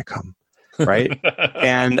sundaes are going to come, right?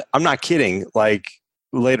 And I'm not kidding. Like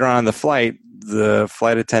later on in the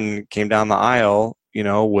flight attendant came down the aisle, you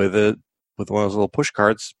know, with one of those little push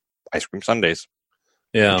carts, ice cream sundaes.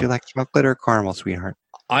 Yeah. Would you like chocolate or caramel, sweetheart?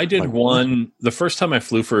 I did one. The first time I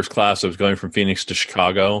flew first class, I was going from Phoenix to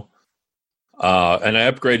Chicago. And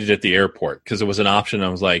I upgraded at the airport because it was an option. I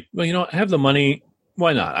was like, well, you know, I have the money.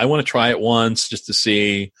 Why not? I want to try it once just to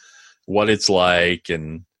see what it's like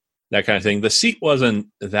and that kind of thing. The seat wasn't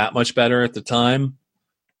that much better at the time,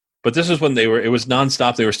 but this is when it was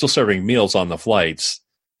nonstop. They were still serving meals on the flights.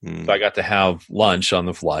 So I got to have lunch on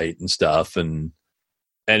the flight and stuff. And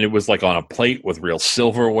it was like on a plate with real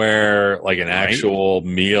silverware, like an actual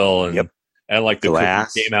meal. And, and like the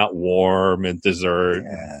cookies came out warm and dessert.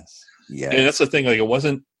 Yes. And that's the thing. Like it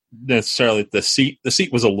wasn't necessarily the seat. The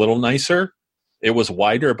seat was a little nicer. It was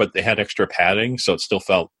wider, but they had extra padding. So it still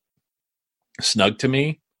felt snug to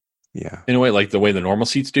me. Yeah. In a way, like the way the normal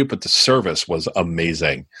seats do, but the service was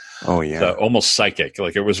amazing. Oh, yeah. So almost psychic.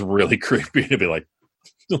 Like it was really creepy to be like,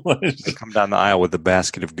 come down the aisle with the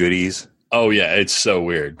basket of goodies. Oh, yeah. It's so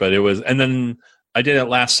weird. But it was, and then I did it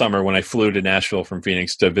last summer when I flew to Nashville from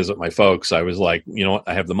Phoenix to visit my folks. I was like, you know what?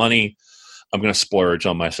 I have the money. I'm going to splurge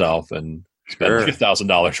on myself and spend like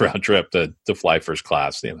 $1,000 round trip to fly first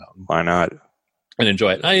class, you know. Why not? And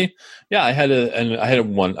enjoy it. I had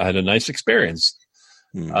a nice experience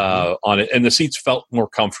on it, and the seats felt more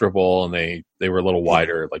comfortable, and they were a little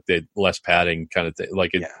wider, like they had less padding kind of thing.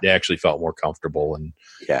 Like they actually felt more comfortable and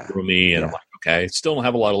roomy. And I'm like, okay, still don't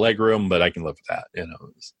have a lot of leg room, but I can live with that, you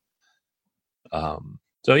know.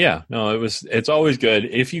 So yeah, no, it's always good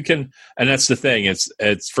if you can, and that's the thing.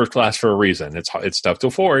 It's first class for a reason. It's tough to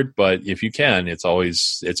afford, but if you can, it's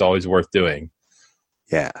always worth doing.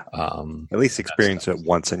 Yeah. At least experience it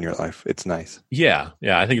once in your life. It's nice. Yeah.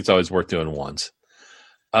 Yeah. I think it's always worth doing once.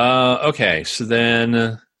 Okay. So then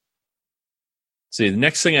let's see, the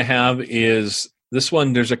next thing I have is this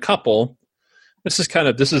one. There's a couple, this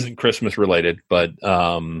isn't Christmas related, but,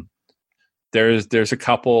 there's a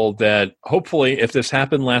couple that hopefully if this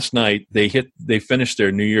happened last night, they finished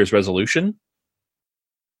their New Year's resolution.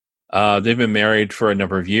 They've been married for a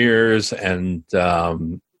number of years and,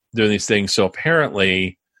 doing these things. So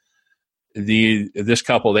apparently this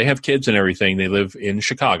couple, they have kids and everything. They live in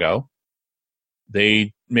Chicago.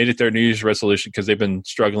 They made it their New Year's resolution because they've been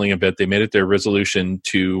struggling a bit. They made it their resolution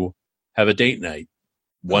to have a date night,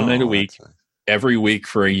 one night a week, every week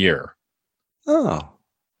for a year. Oh.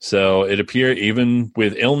 So it appeared even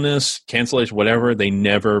with illness, cancellation, whatever, they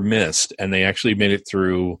never missed. And they actually made it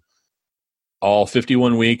through all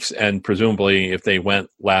 51 weeks. And presumably if they went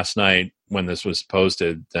last night, when this was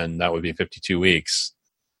posted, then that would be 52 weeks.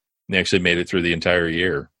 They actually made it through the entire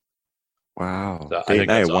year. Wow. So date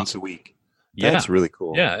night once a week. Yeah. That's really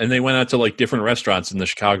cool. Yeah. And they went out to like different restaurants in the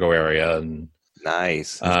Chicago area and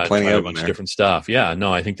nice. Plenty of a bunch of different stuff. Yeah.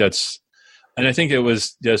 No, I think and I think it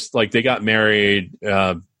was just like they got married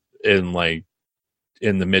in the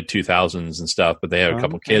mid 2000s and stuff, but they have a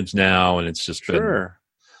couple kids now, and it's just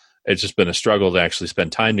been a struggle to actually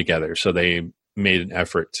spend time together. So they made an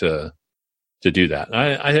effort to do that.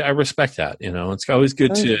 I respect that. You know, it's always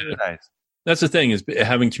good to. Nice. That's the thing, is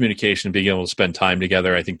having communication, being able to spend time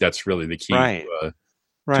together. I think that's really the key to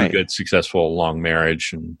a good, successful, long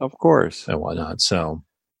marriage, and of course, and whatnot. So,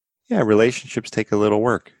 yeah, relationships take a little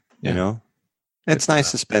work. You know, it's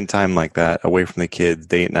nice to spend time like that away from the kids,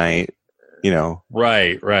 date night. You know,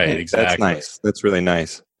 right, exactly. That's nice. That's really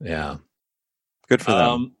nice. Yeah, good for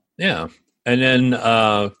them. Yeah, and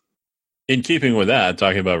then in keeping with that,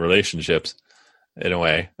 talking about relationships. In a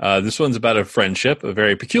way, this one's about a friendship, a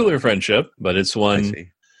very peculiar friendship, but it's one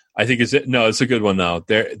I think it's a good one though.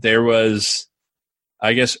 There was,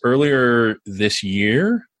 I guess, earlier this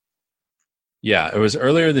year. Yeah, it was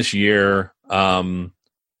earlier this year.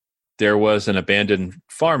 There was an abandoned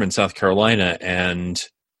farm in South Carolina, and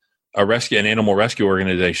an animal rescue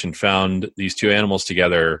organization found these two animals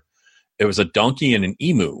together. It was a donkey and an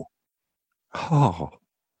emu. Oh,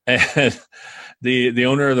 and the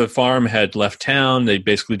owner of the farm had left town. They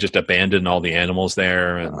basically just abandoned all the animals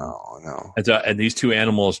there. And, and these two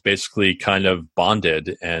animals basically kind of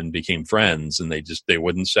bonded and became friends, and they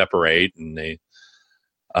wouldn't separate, and they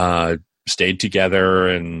stayed together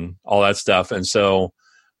and all that stuff. And so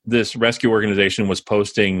this rescue organization was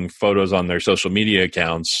posting photos on their social media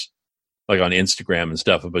accounts, like on Instagram and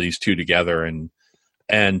stuff, about these two together. And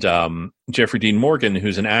Jeffrey Dean Morgan,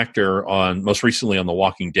 who's an actor most recently on The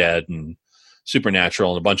Walking Dead and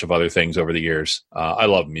Supernatural and a bunch of other things over the years. I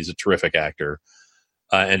love him. He's a terrific actor.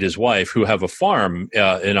 And his wife, who have a farm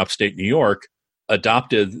in upstate New York,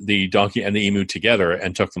 adopted the donkey and the emu together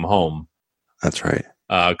and took them home. That's right.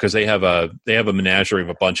 Because they have a menagerie of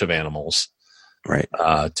a bunch of animals, right?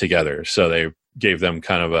 Together. So they gave them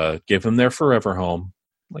their forever home.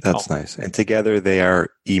 That's nice. And together they are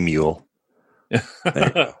emule.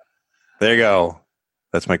 There you go.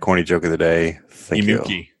 That's my corny joke of the day. Thank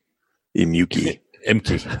you. Emuki.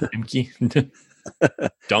 Imki.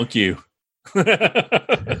 Dunk you.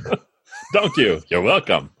 Dunk you. You're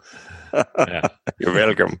welcome. Yeah. You're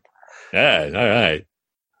welcome. Yeah. All right.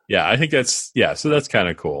 Yeah, I think that's so that's kind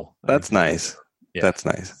of cool. That's nice. Yeah. That's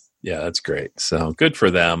nice. Yeah, that's great. So good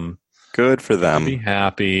for them. Good for them. Be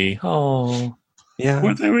happy. Oh, yeah.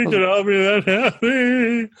 One thing we could all be that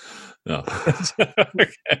happy. No.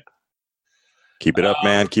 Okay. Keep it up,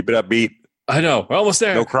 man. Keep it up, beat. I know. We're almost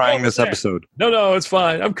there. No crying this episode. No, it's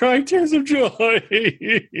fine. I'm crying tears of joy.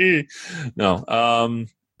 No.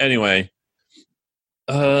 Anyway.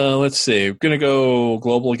 Let's see. We're gonna go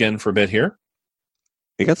global again for a bit here.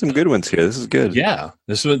 You got some good ones here. This is good. Yeah.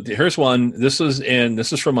 Here's one. This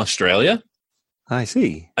is from Australia. I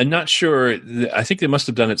see. I'm not sure. I think they must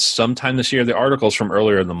have done it sometime this year. The article's from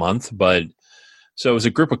earlier in the month, but so it was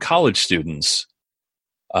a group of college students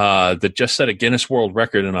that just set a Guinness World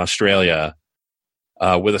Record in Australia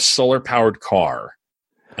with a solar-powered car,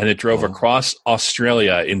 and it drove across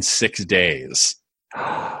Australia in 6 days.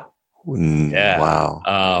 Yeah.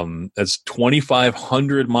 Wow. That's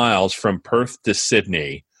 2,500 miles from Perth to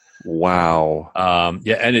Sydney. Wow.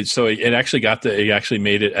 Yeah, and it actually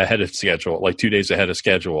made it ahead of schedule, like 2 days ahead of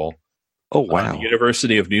schedule. Oh wow. The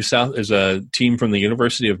University of New South is a team from the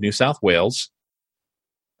University of New South Wales.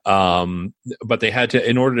 But they had to,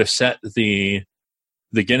 in order to set the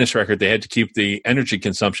Guinness record, they had to keep the energy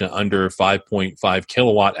consumption under 5.5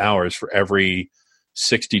 kilowatt hours for every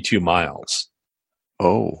 62 miles.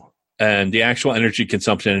 Oh. And the actual energy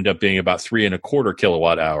consumption ended up being about 3.25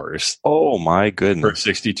 kilowatt hours. Oh my goodness! For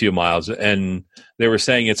 62 miles, and they were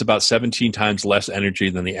saying it's about 17 times less energy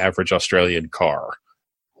than the average Australian car.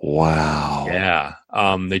 Wow! Yeah,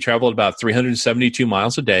 they traveled about 372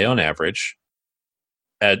 miles a day on average,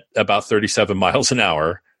 at about 37 miles an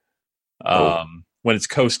hour. When it's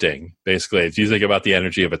coasting, basically, if you think about the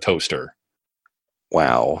energy of a toaster.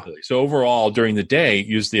 Wow. So overall, during the day,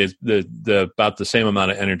 use the about the same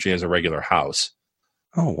amount of energy as a regular house.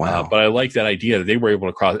 Oh, wow. But I like that idea that they were able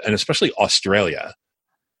to cross, and especially Australia.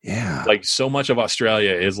 Yeah. Like so much of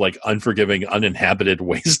Australia is like unforgiving, uninhabited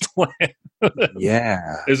wasteland.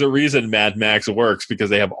 Yeah. There's a reason Mad Max works, because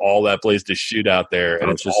they have all that place to shoot out there, and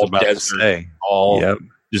it's just all desert, all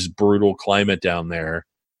just brutal climate down there.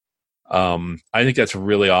 I think that's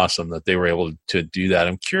really awesome that they were able to do that.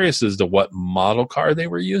 I'm curious as to what model car they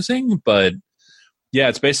were using, but yeah,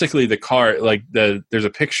 it's basically the car. Like there's a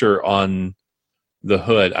picture on the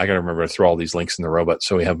hood. I got to remember to throw all these links in the robot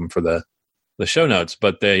so we have them for the show notes.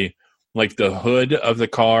 But they like the hood of the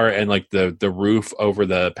car and like the roof over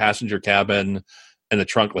the passenger cabin and the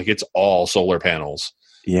trunk, like it's all solar panels.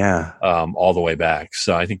 Yeah. All the way back.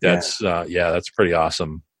 So I think that's that's pretty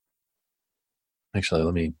awesome. Actually,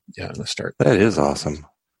 I'm going to start. That is awesome.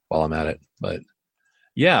 While I'm at it. But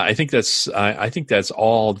yeah, I think that's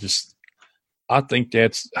all just, I think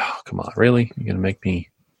that's, oh, come on, really? You're going to make me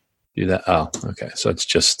do that? Oh, okay. So it's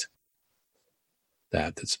just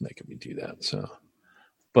that's making me do that. So,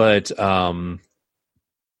 but I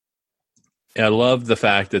love the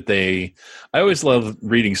fact that I always love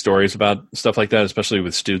reading stories about stuff like that, especially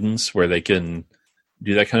with students where they can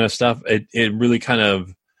do that kind of stuff. It really kind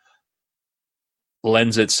of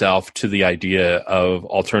lends itself to the idea of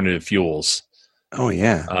alternative fuels. Oh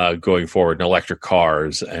yeah, going forward, and electric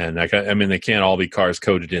cars, and I mean they can't all be cars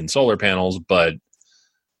coated in solar panels, but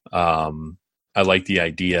I like the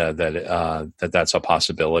idea that that's a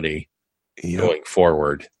possibility going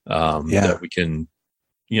forward. That we can,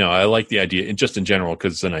 I like the idea just in general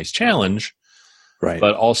because it's a nice challenge, right?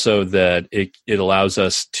 But also that it allows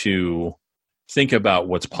us to think about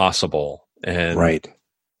what's possible and right.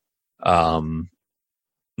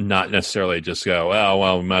 Not necessarily just go, oh,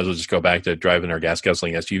 well, we might as well just go back to driving our gas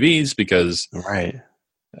guzzling SUVs because, right.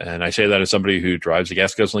 And I say that as somebody who drives a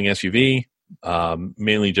gas guzzling SUV,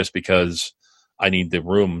 mainly just because I need the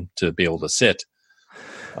room to be able to sit.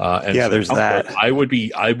 And so there's that. I would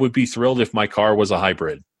be thrilled if my car was a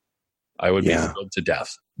hybrid. I would be thrilled to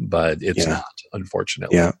death, but it's not,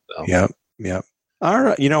 unfortunately. Yeah. So. Yep.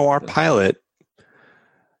 Our pilot,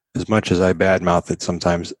 as much as I badmouth it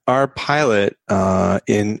sometimes, our pilot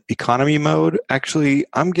in economy mode, actually,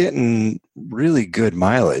 I'm getting really good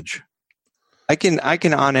mileage. I can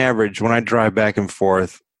on average, when I drive back and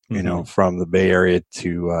forth, from the Bay Area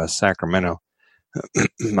to Sacramento,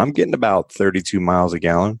 I'm getting about 32 miles a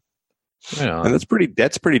gallon. Yeah. And that's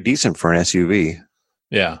pretty decent for an SUV.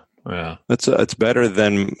 Yeah. It's better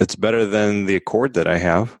than the Accord that I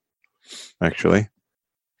have, actually.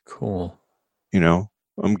 Cool.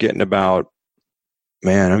 I'm getting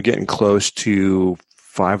close to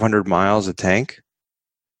 500 miles a tank.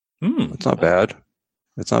 It's not bad.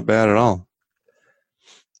 It's not bad at all.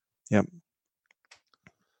 Yep.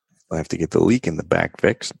 I have to get the leak in the back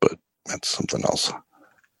fixed, but that's something else.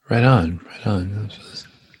 Right on.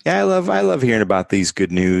 Yeah, I love hearing about these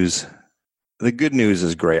good news. The good news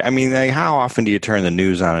is great. I mean, how often do you turn the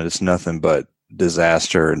news on and it's nothing but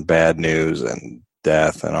disaster and bad news and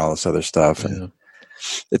death and all this other stuff? And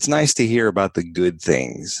it's nice to hear about the good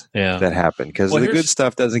things that happen, because the good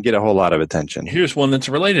stuff doesn't get a whole lot of attention. Here's one that's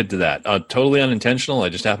related to that. Totally unintentional. I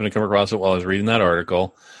just happened to come across it while I was reading that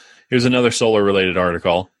article. Here's another solar-related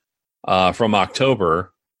article from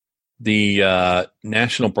October. The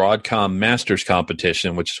National Broadcom Masters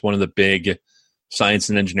Competition, which is one of the big science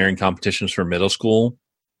and engineering competitions for middle school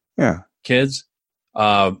kids.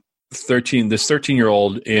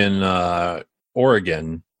 13-year-old in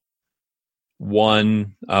Oregon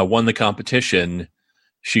won the competition.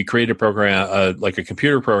 She created a program, like a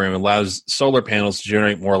computer program, that allows solar panels to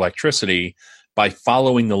generate more electricity by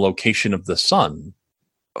following the location of the sun.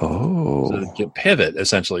 Oh, so they can pivot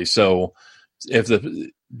essentially. So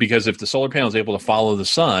because if the solar panel is able to follow the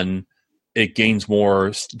sun, it gains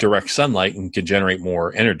more direct sunlight and can generate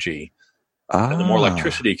more energy. And the more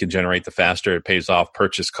electricity it can generate, the faster it pays off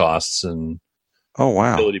purchase costs and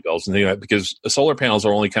utility bills and things like that, because the solar panels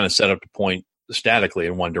are only kind of set up to point statically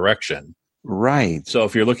in one direction. Right. So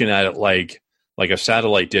if you're looking at it like a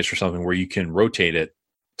satellite dish or something where you can rotate it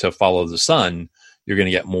to follow the sun, you're going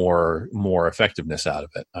to get more effectiveness out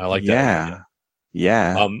of it. I like that idea.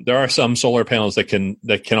 Yeah. There are some solar panels that can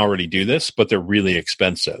already do this, but they're really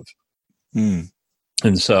expensive. And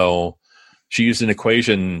so she used an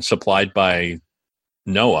equation supplied by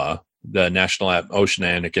NOAA, the National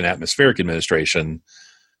Oceanic and Atmospheric Administration,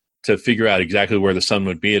 to figure out exactly where the sun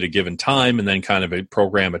would be at a given time, and then kind of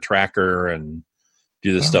program a tracker and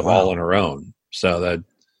do this stuff all on her own. So that,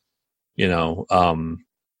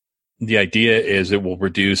 the idea is it will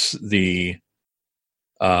reduce the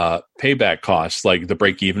payback costs, like the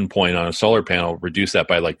break-even point on a solar panel, reduce that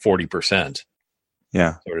by like 40%.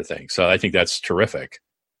 Yeah. Sort of thing. So I think that's terrific.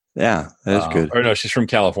 Yeah, that is good. Or no, she's from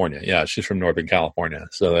California. Yeah, she's from Northern California.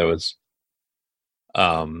 So that was,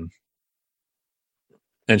 and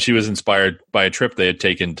she was inspired by a trip they had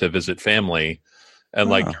taken to visit family. And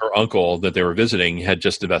like her uncle that they were visiting had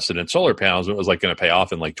just invested in solar panels, and it was like going to pay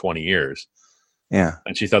off in like 20 years. Yeah.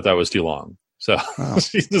 And she thought that was too long. So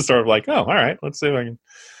she's just sort of like, oh, all right, let's see if I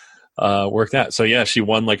can work that. So yeah, she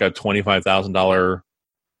won like a $25,000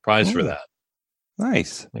 prize for that.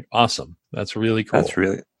 Nice. Like, awesome. That's really cool.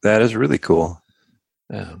 That is really cool.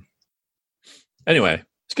 Yeah. Anyway,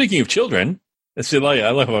 speaking of children, I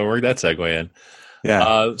love how I work that segue in.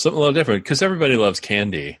 Yeah. Something a little different, because everybody loves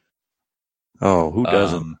candy. Oh, who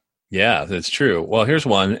doesn't? Yeah, that's true. Well, here's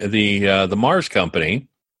one. The Mars Company.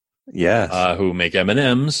 Yes. Who make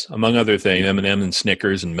M&Ms, among other things, M&M and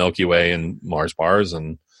Snickers and Milky Way and Mars bars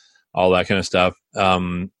and all that kind of stuff,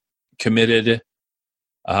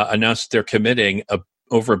 announced they're committing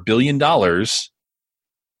over $1 billion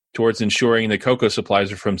towards ensuring that cocoa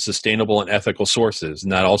supplies are from sustainable and ethical sources.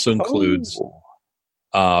 And that also includes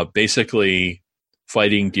basically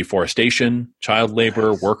fighting deforestation, child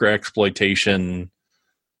labor, worker exploitation,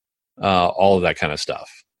 all of that kind of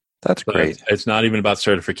stuff. That's great. It's not even about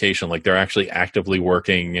certification. Like, they're actually actively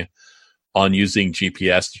working on using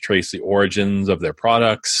GPS to trace the origins of their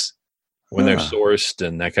products when they're sourced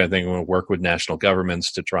and that kind of thing. We'll work with national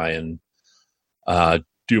governments to try and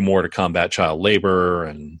do more to combat child labor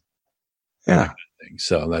and that kind of thing.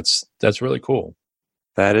 So that's really cool.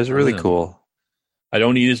 That is really cool. I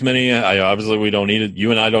don't eat as many. Obviously we don't eat it.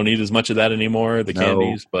 You and I don't eat as much of that anymore, the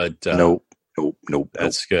candies, but nope.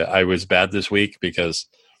 That's good. I was bad this week because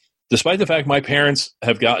despite the fact my parents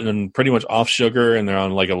have gotten pretty much off sugar and they're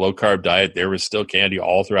on like a low carb diet, there was still candy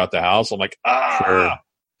all throughout the house. I'm like, Sure.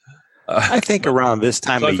 I think around this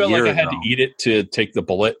time of year, I felt like I had to eat it to take the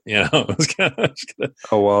bullet. Take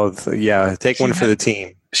one for the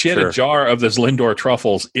team. She had a jar of this Lindor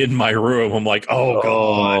truffles in my room. I'm like, oh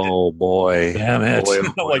god, oh boy, damn it!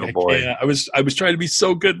 I was trying to be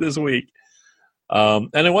so good this week, and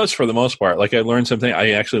it was for the most part. Like, I learned something.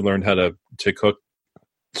 I actually learned how to cook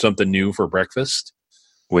something new for breakfast,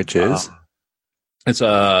 which is it's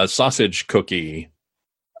a sausage cookie.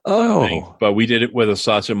 Thing. But we did it with a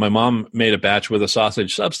sausage. My mom made a batch with a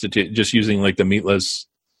sausage substitute, just using like the meatless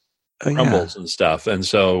crumbles and stuff. And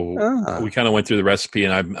so we kind of went through the recipe,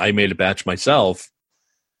 and I made a batch myself,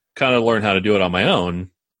 kind of learned how to do it on my own,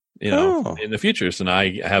 in the future. So now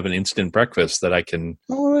I have an instant breakfast that I can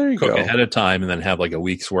cook ahead of time and then have like a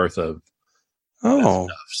week's worth of stuff.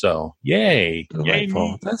 So yay.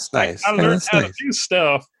 Delightful. That's nice. I learned how to do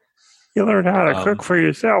stuff. You learned how to cook for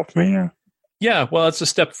yourself, man. Yeah, well, it's a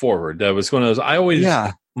step forward. That was one of those. I always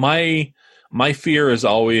my My fear is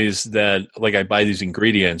always that, like, I buy these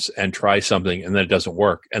ingredients and try something and then it doesn't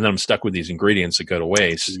work. And then I'm stuck with these ingredients that go to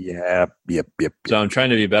waste. Yep. So I'm trying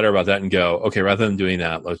to be better about that and go, okay, rather than doing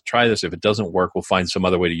that, let's try this. If it doesn't work, we'll find some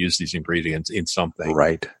other way to use these ingredients in something.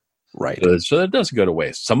 Right. So that doesn't go to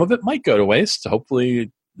waste. Some of it might go to waste.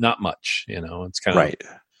 Hopefully not much, it's kind of.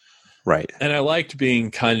 Right. And I liked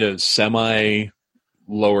being kind of semi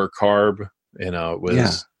lower carb, it was.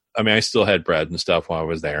 Yeah. I mean, I still had bread and stuff while I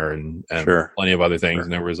was there, and sure. plenty of other things. Sure.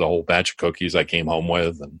 And there was a whole batch of cookies I came home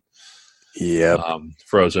with, and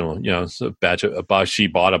frozen. She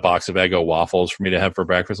bought a box of Eggo waffles for me to have for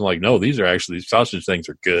breakfast. I'm like, no, these sausage things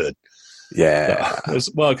are good. Yeah. Because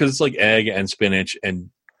it's like egg and spinach and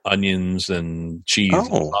onions and cheese and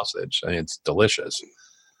sausage. I mean, it's delicious.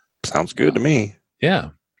 Sounds good to me. Yeah.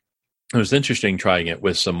 It was interesting trying it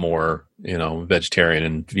with some more, vegetarian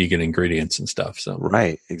and vegan ingredients and stuff. So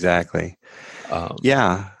right, exactly.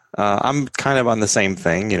 I'm kind of on the same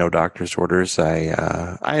thing. Doctor's orders.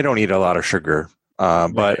 I don't eat a lot of sugar,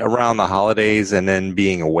 but around the holidays and then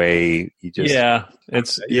being away, you just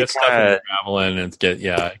it's stuff traveling and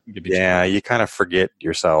you kind of forget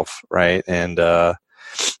yourself, right? And the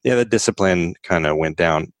discipline kind of went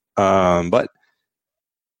down, but.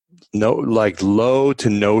 No, like low to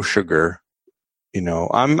no sugar.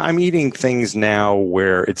 I'm eating things now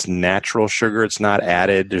where it's natural sugar. It's not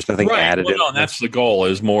added. There's nothing added. Well, no, that's the goal.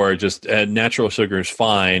 Is more just natural sugar is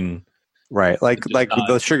fine. Right, like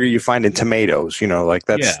the sugar you find in tomatoes. Like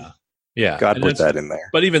that's God put that in there.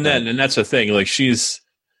 But even then, and that's the thing. Like she's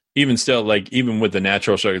even still like even with the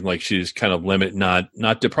natural sugar, like she's kind of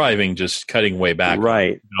not depriving, just cutting way back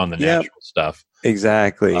on the natural stuff.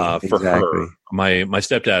 Exactly. For her, my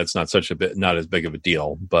stepdad's not as big of a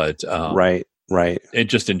deal, but right. It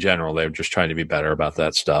just in general, they're just trying to be better about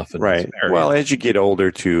that stuff. And right. Well, as you get older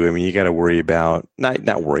too, I mean, you got to worry about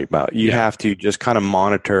not worry about. You have to just kind of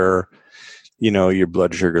monitor, your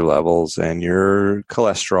blood sugar levels and your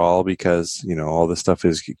cholesterol because all this stuff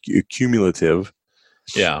is cumulative.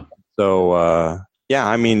 Yeah. So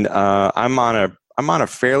I mean, I'm on a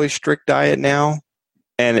fairly strict diet now.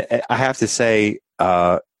 And I have to say,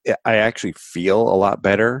 I actually feel a lot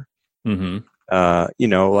better. Mm-hmm.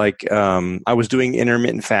 I was doing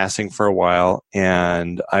intermittent fasting for a while,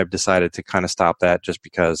 and I've decided to kind of stop that just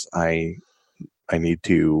because I need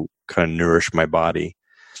to kind of nourish my body.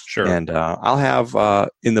 Sure. And I'll have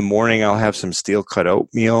in the morning I'll have some steel cut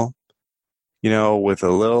oatmeal, with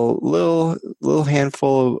a little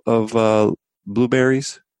handful of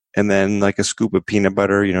blueberries, and then like a scoop of peanut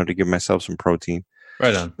butter, to give myself some protein.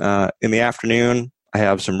 Right on. In the afternoon, I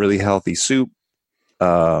have some really healthy soup,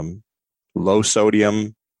 low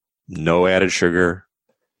sodium, no added sugar,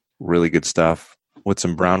 really good stuff with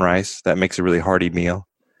some brown rice. That makes a really hearty meal.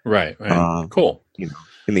 Right. Cool.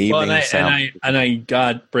 In the evening. And I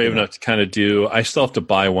got brave enough to kind of I still have to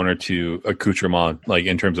buy one or two accoutrements, like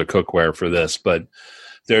in terms of cookware for this, but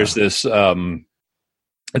there's this,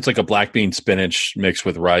 it's like a black bean spinach mixed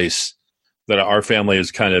with rice. That our family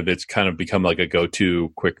is kind of become like a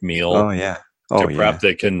go-to quick meal. Oh yeah. To prep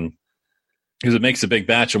that can, because it makes a big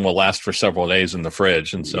batch and will last for several days in the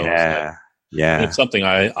fridge. And so it's something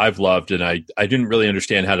I've loved, and I didn't really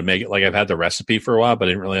understand how to make it. Like I've had the recipe for a while, but I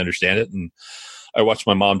didn't really understand it. And I watched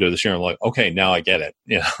my mom do it this year. And I'm like, okay, now I get it.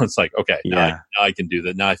 It's like, okay, now I can do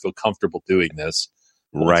that. Now I feel comfortable doing this.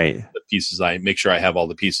 Right. The pieces I make sure I have all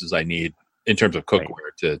the pieces I need in terms of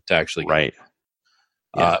cookware to actually right.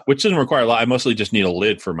 Which doesn't require a lot. I mostly just need a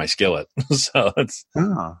lid for my skillet. So it's,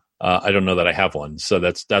 I don't know that I have one. So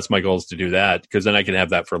that's my goal is to do that, because then I can have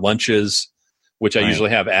that for lunches, which I usually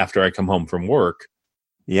have after I come home from work.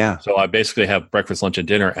 Yeah. So I basically have breakfast, lunch, and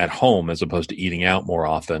dinner at home as opposed to eating out more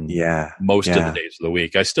often. Yeah. Most of the days of the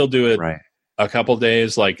week. I still do it a couple of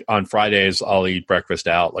days. Like on Fridays, I'll eat breakfast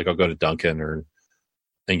out. Like I'll go to Dunkin'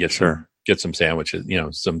 and get some sandwiches,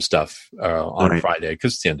 some stuff on Friday,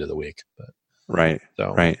 because it's the end of the week. But. Right.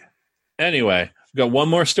 So, anyway, we've got one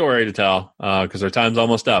more story to tell because our time's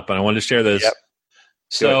almost up, and I wanted to share this. Yep.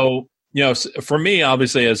 So, for me,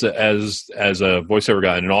 obviously, as a voiceover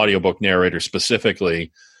guy and an audiobook narrator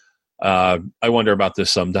specifically, I wonder about this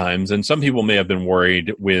sometimes. And some people may have been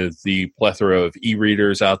worried with the plethora of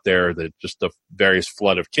e-readers out there, that just the various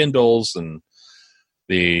flood of Kindles and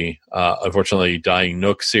the unfortunately dying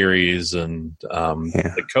Nook series and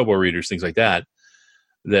the Kobo readers, things like that.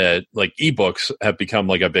 That like ebooks have become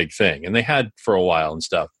like a big thing, and they had for a while and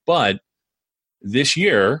stuff. But this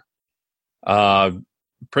year,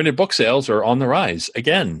 printed book sales are on the rise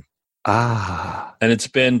again. And it's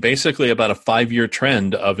been basically about a 5-year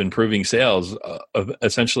trend of improving sales of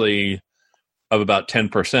essentially of about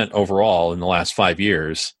 10% overall in the last 5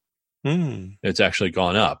 years. It's actually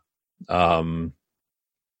gone up. And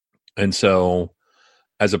so,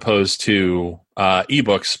 as opposed to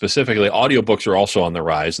ebooks specifically, audiobooks are also on the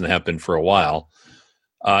rise, and they have been for a while.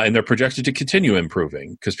 And they're projected to continue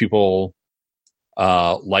improving because people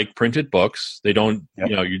like printed books. They don't,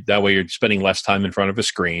 that way you're spending less time in front of a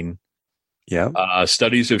screen. Yeah.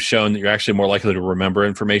 Studies have shown that you're actually more likely to remember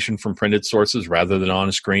information from printed sources rather than on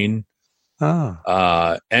a screen.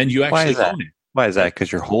 Oh. And you actually own it. Why is that?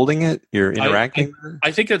 Because you're holding it? You're interacting?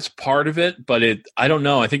 I think it's part of it, but I don't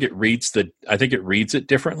know. I think it reads it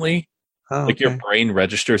differently. Oh, like your brain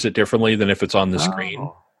registers it differently than if it's on the screen.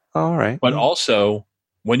 All right. But also,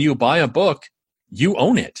 when you buy a book, you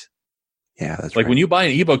own it. Yeah, that's like right. When you buy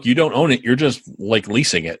an ebook, you don't own it. You're just like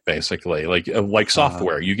leasing it, basically, like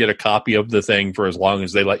software. You get a copy of the thing for as long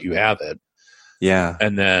as they let you have it. Yeah,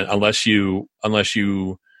 and then unless you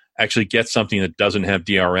actually get something that doesn't have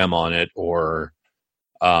DRM on it, or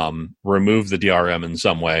remove the DRM in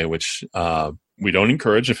some way, which we don't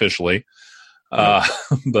encourage officially,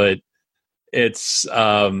 but it's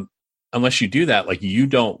unless you do that, like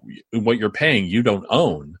what you're paying, you don't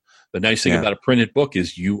own. The nice thing about a printed book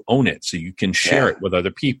is you own it, so you can share it with other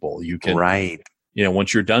people. You can,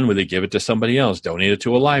 once you're done with it, give it to somebody else, donate it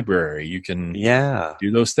to a library. You can,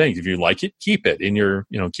 do those things. If you like it, keep it in your,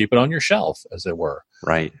 keep it on your shelf, as it were.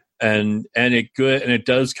 Right. And it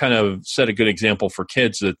does kind of set a good example for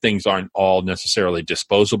kids that things aren't all necessarily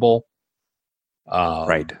disposable.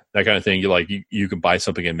 Right. That kind of thing. You can buy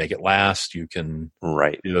something and make it last. You can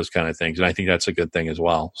do those kind of things, and I think that's a good thing as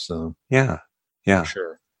well. So yeah, for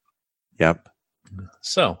sure. Yep.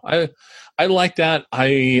 So I like that.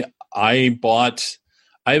 I haven't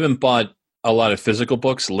bought a lot of physical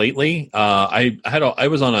books lately. I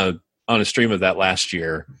was on a stream of that last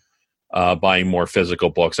year, buying more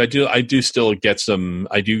physical books. I do still get some.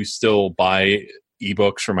 I do still buy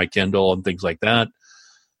ebooks for my Kindle and things like that.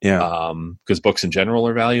 Yeah. Because books in general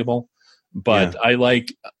are valuable, but I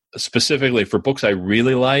like specifically for books I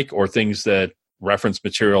really like, or things that reference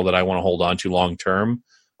material that I want to hold on to long term.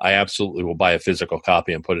 I absolutely will buy a physical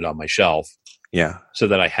copy and put it on my shelf. Yeah. So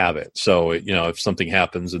that I have it. So, if something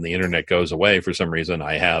happens and the internet goes away for some reason,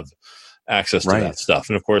 I have access to that stuff.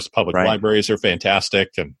 And of course, public libraries are fantastic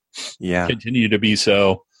and continue to be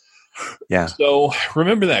so. Yeah. So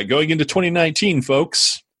remember that going into 2019,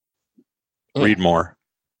 folks. Read more.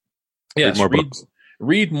 Yes.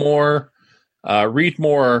 Read more. Read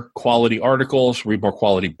more quality articles. Read more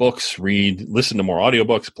quality books. Listen to more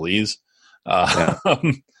audiobooks, please.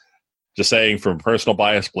 Just saying, from personal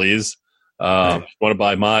bias, please. If you want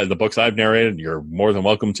to buy the books I've narrated, you're more than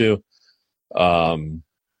welcome to. You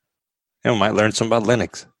might learn some about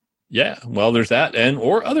Linux. Yeah, well, there's that,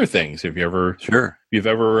 or other things. If you've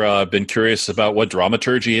ever been curious about what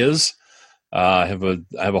dramaturgy is, I have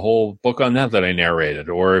a whole book on that I narrated.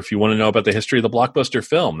 Or if you want to know about the history of the blockbuster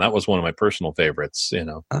film, that was one of my personal favorites.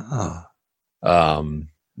 That's all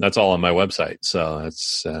on my website. So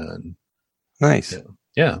that's nice.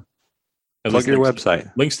 Yeah. Plug your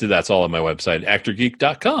website. Links to that's all on my website,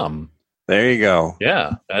 actorgeek.com. There you go.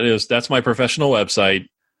 Yeah, that's my professional website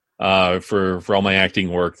for all my acting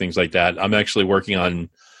work, things like that. I'm actually working on,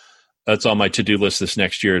 that's on my to-do list this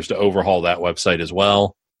next year, is to overhaul that website as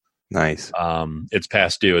well. Nice. It's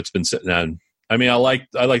past due. It's been sitting on. I mean, I like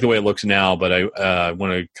the way it looks now, but I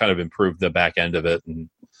want to kind of improve the back end of it and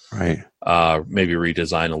maybe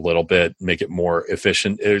redesign a little bit, make it more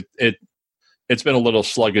efficient. It's been a little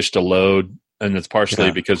sluggish to load, and it's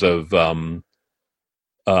partially because of some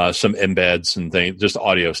embeds and things, just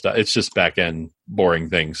audio stuff. It's just back end boring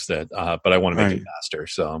things that, but I want to make it faster.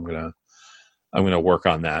 So I'm gonna work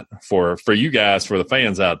on that for you guys, for the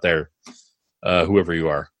fans out there, whoever you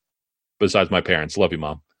are, besides my parents. Love you,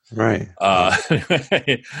 Mom. Right.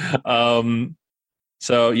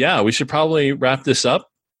 So yeah, we should probably wrap this up.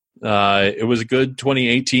 It was a good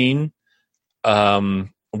 2018.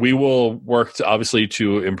 We will work obviously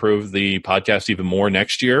to improve the podcast even more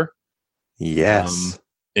next year. Yes.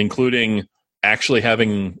 Including actually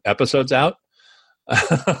having episodes out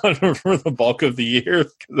for the bulk of the year.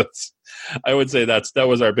 I would say that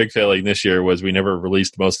was our big failing this year, was we never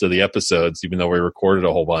released most of the episodes, even though we recorded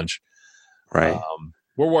a whole bunch. Right.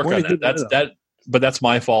 We're working on that. But that's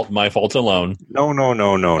my fault. My fault alone. No.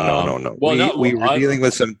 Well, we were dealing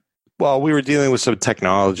with some. Well, we were dealing with some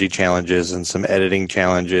technology challenges and some editing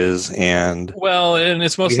challenges, and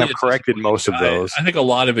it's mostly we have corrected most of those. I think a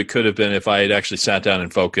lot of it could have been, if I had actually sat down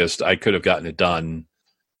and focused, I could have gotten it done,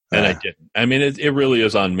 and I didn't. I mean, it really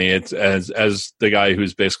is on me. It's as the guy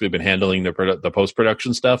who's basically been handling the post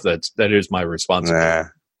production stuff. That is my responsibility.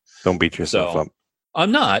 Don't beat yourself up.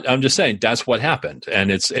 I'm not. I'm just saying that's what happened.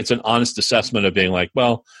 And it's an honest assessment of being like,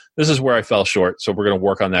 well, this is where I fell short. So we're going to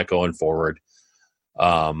work on that going forward.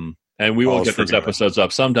 And we will get those episodes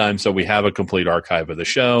up sometime. So we have a complete archive of the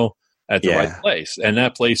show at the right place. And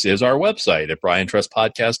that place is our website at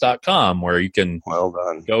BrianTrustPodcast.com, where you can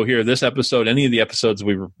go hear this episode, any of the episodes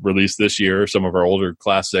we released this year, some of our older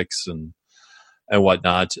classics and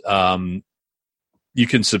whatnot. You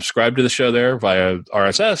can subscribe to the show there via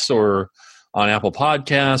RSS or on Apple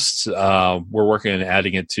Podcasts. We're working on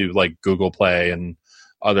adding it to like Google Play and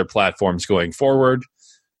other platforms going forward.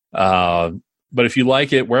 But if you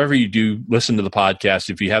like it, wherever you do listen to the podcast,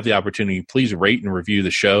 if you have the opportunity, please rate and review the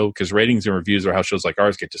show, because ratings and reviews are how shows like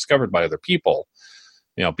ours get discovered by other people.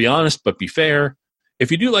 Be honest, but be fair. If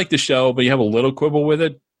you do like the show, but you have a little quibble with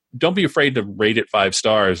it, don't be afraid to rate it 5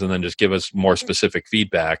 stars and then just give us more specific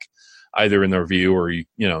feedback, either in the review or you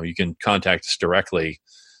can contact us directly.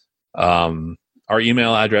 Our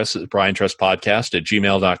email address is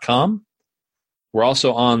briantrustpodcast@gmail.com. We're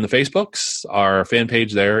also on the Facebooks. Our fan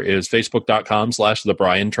page there is facebook.com/The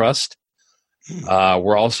Brian Trust.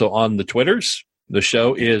 We're also on the Twitters. The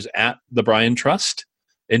show is at The Brian Trust.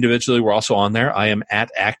 Individually, we're also on there. I am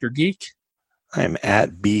at Actor Geek. I'm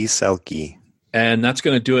at B Selke. And that's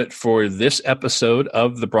going to do it for this episode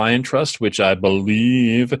of The Brian Trust, which I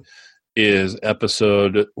believe is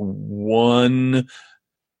episode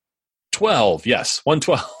 112. Yes,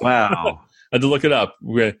 112. Wow. I had to look it up.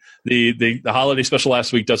 The holiday special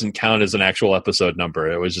last week doesn't count as an actual episode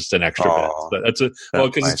number. It was just an extra bit. But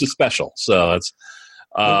because it's a special. So it's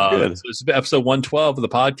it's episode 112 of the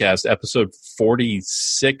podcast, episode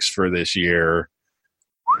 46 for this year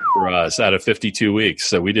for us out of 52 weeks.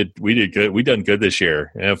 So we did good. We done good this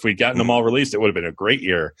year. And if we'd gotten them all released, it would have been a great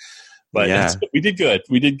year. But we did good.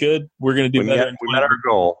 We did good. We're going to do better. We met our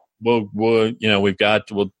goal. We'll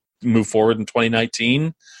move forward in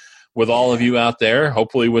 2019. With all of you out there,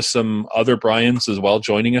 hopefully with some other Brians as well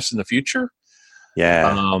joining us in the future.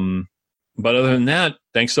 Yeah. But other than that,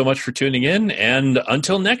 thanks so much for tuning in. And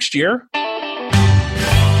until next year.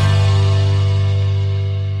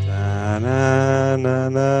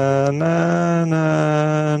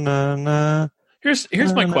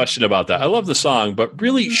 Here's my question about that. I love the song, but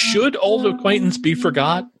really, should Old Acquaintance be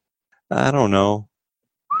forgot? I don't know.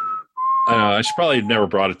 I should probably have never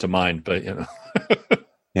brought it to mind, but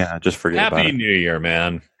Yeah, just forget about it. Happy New Year,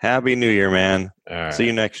 man. Happy New Year, man. All right. See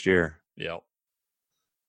you next year. Yep.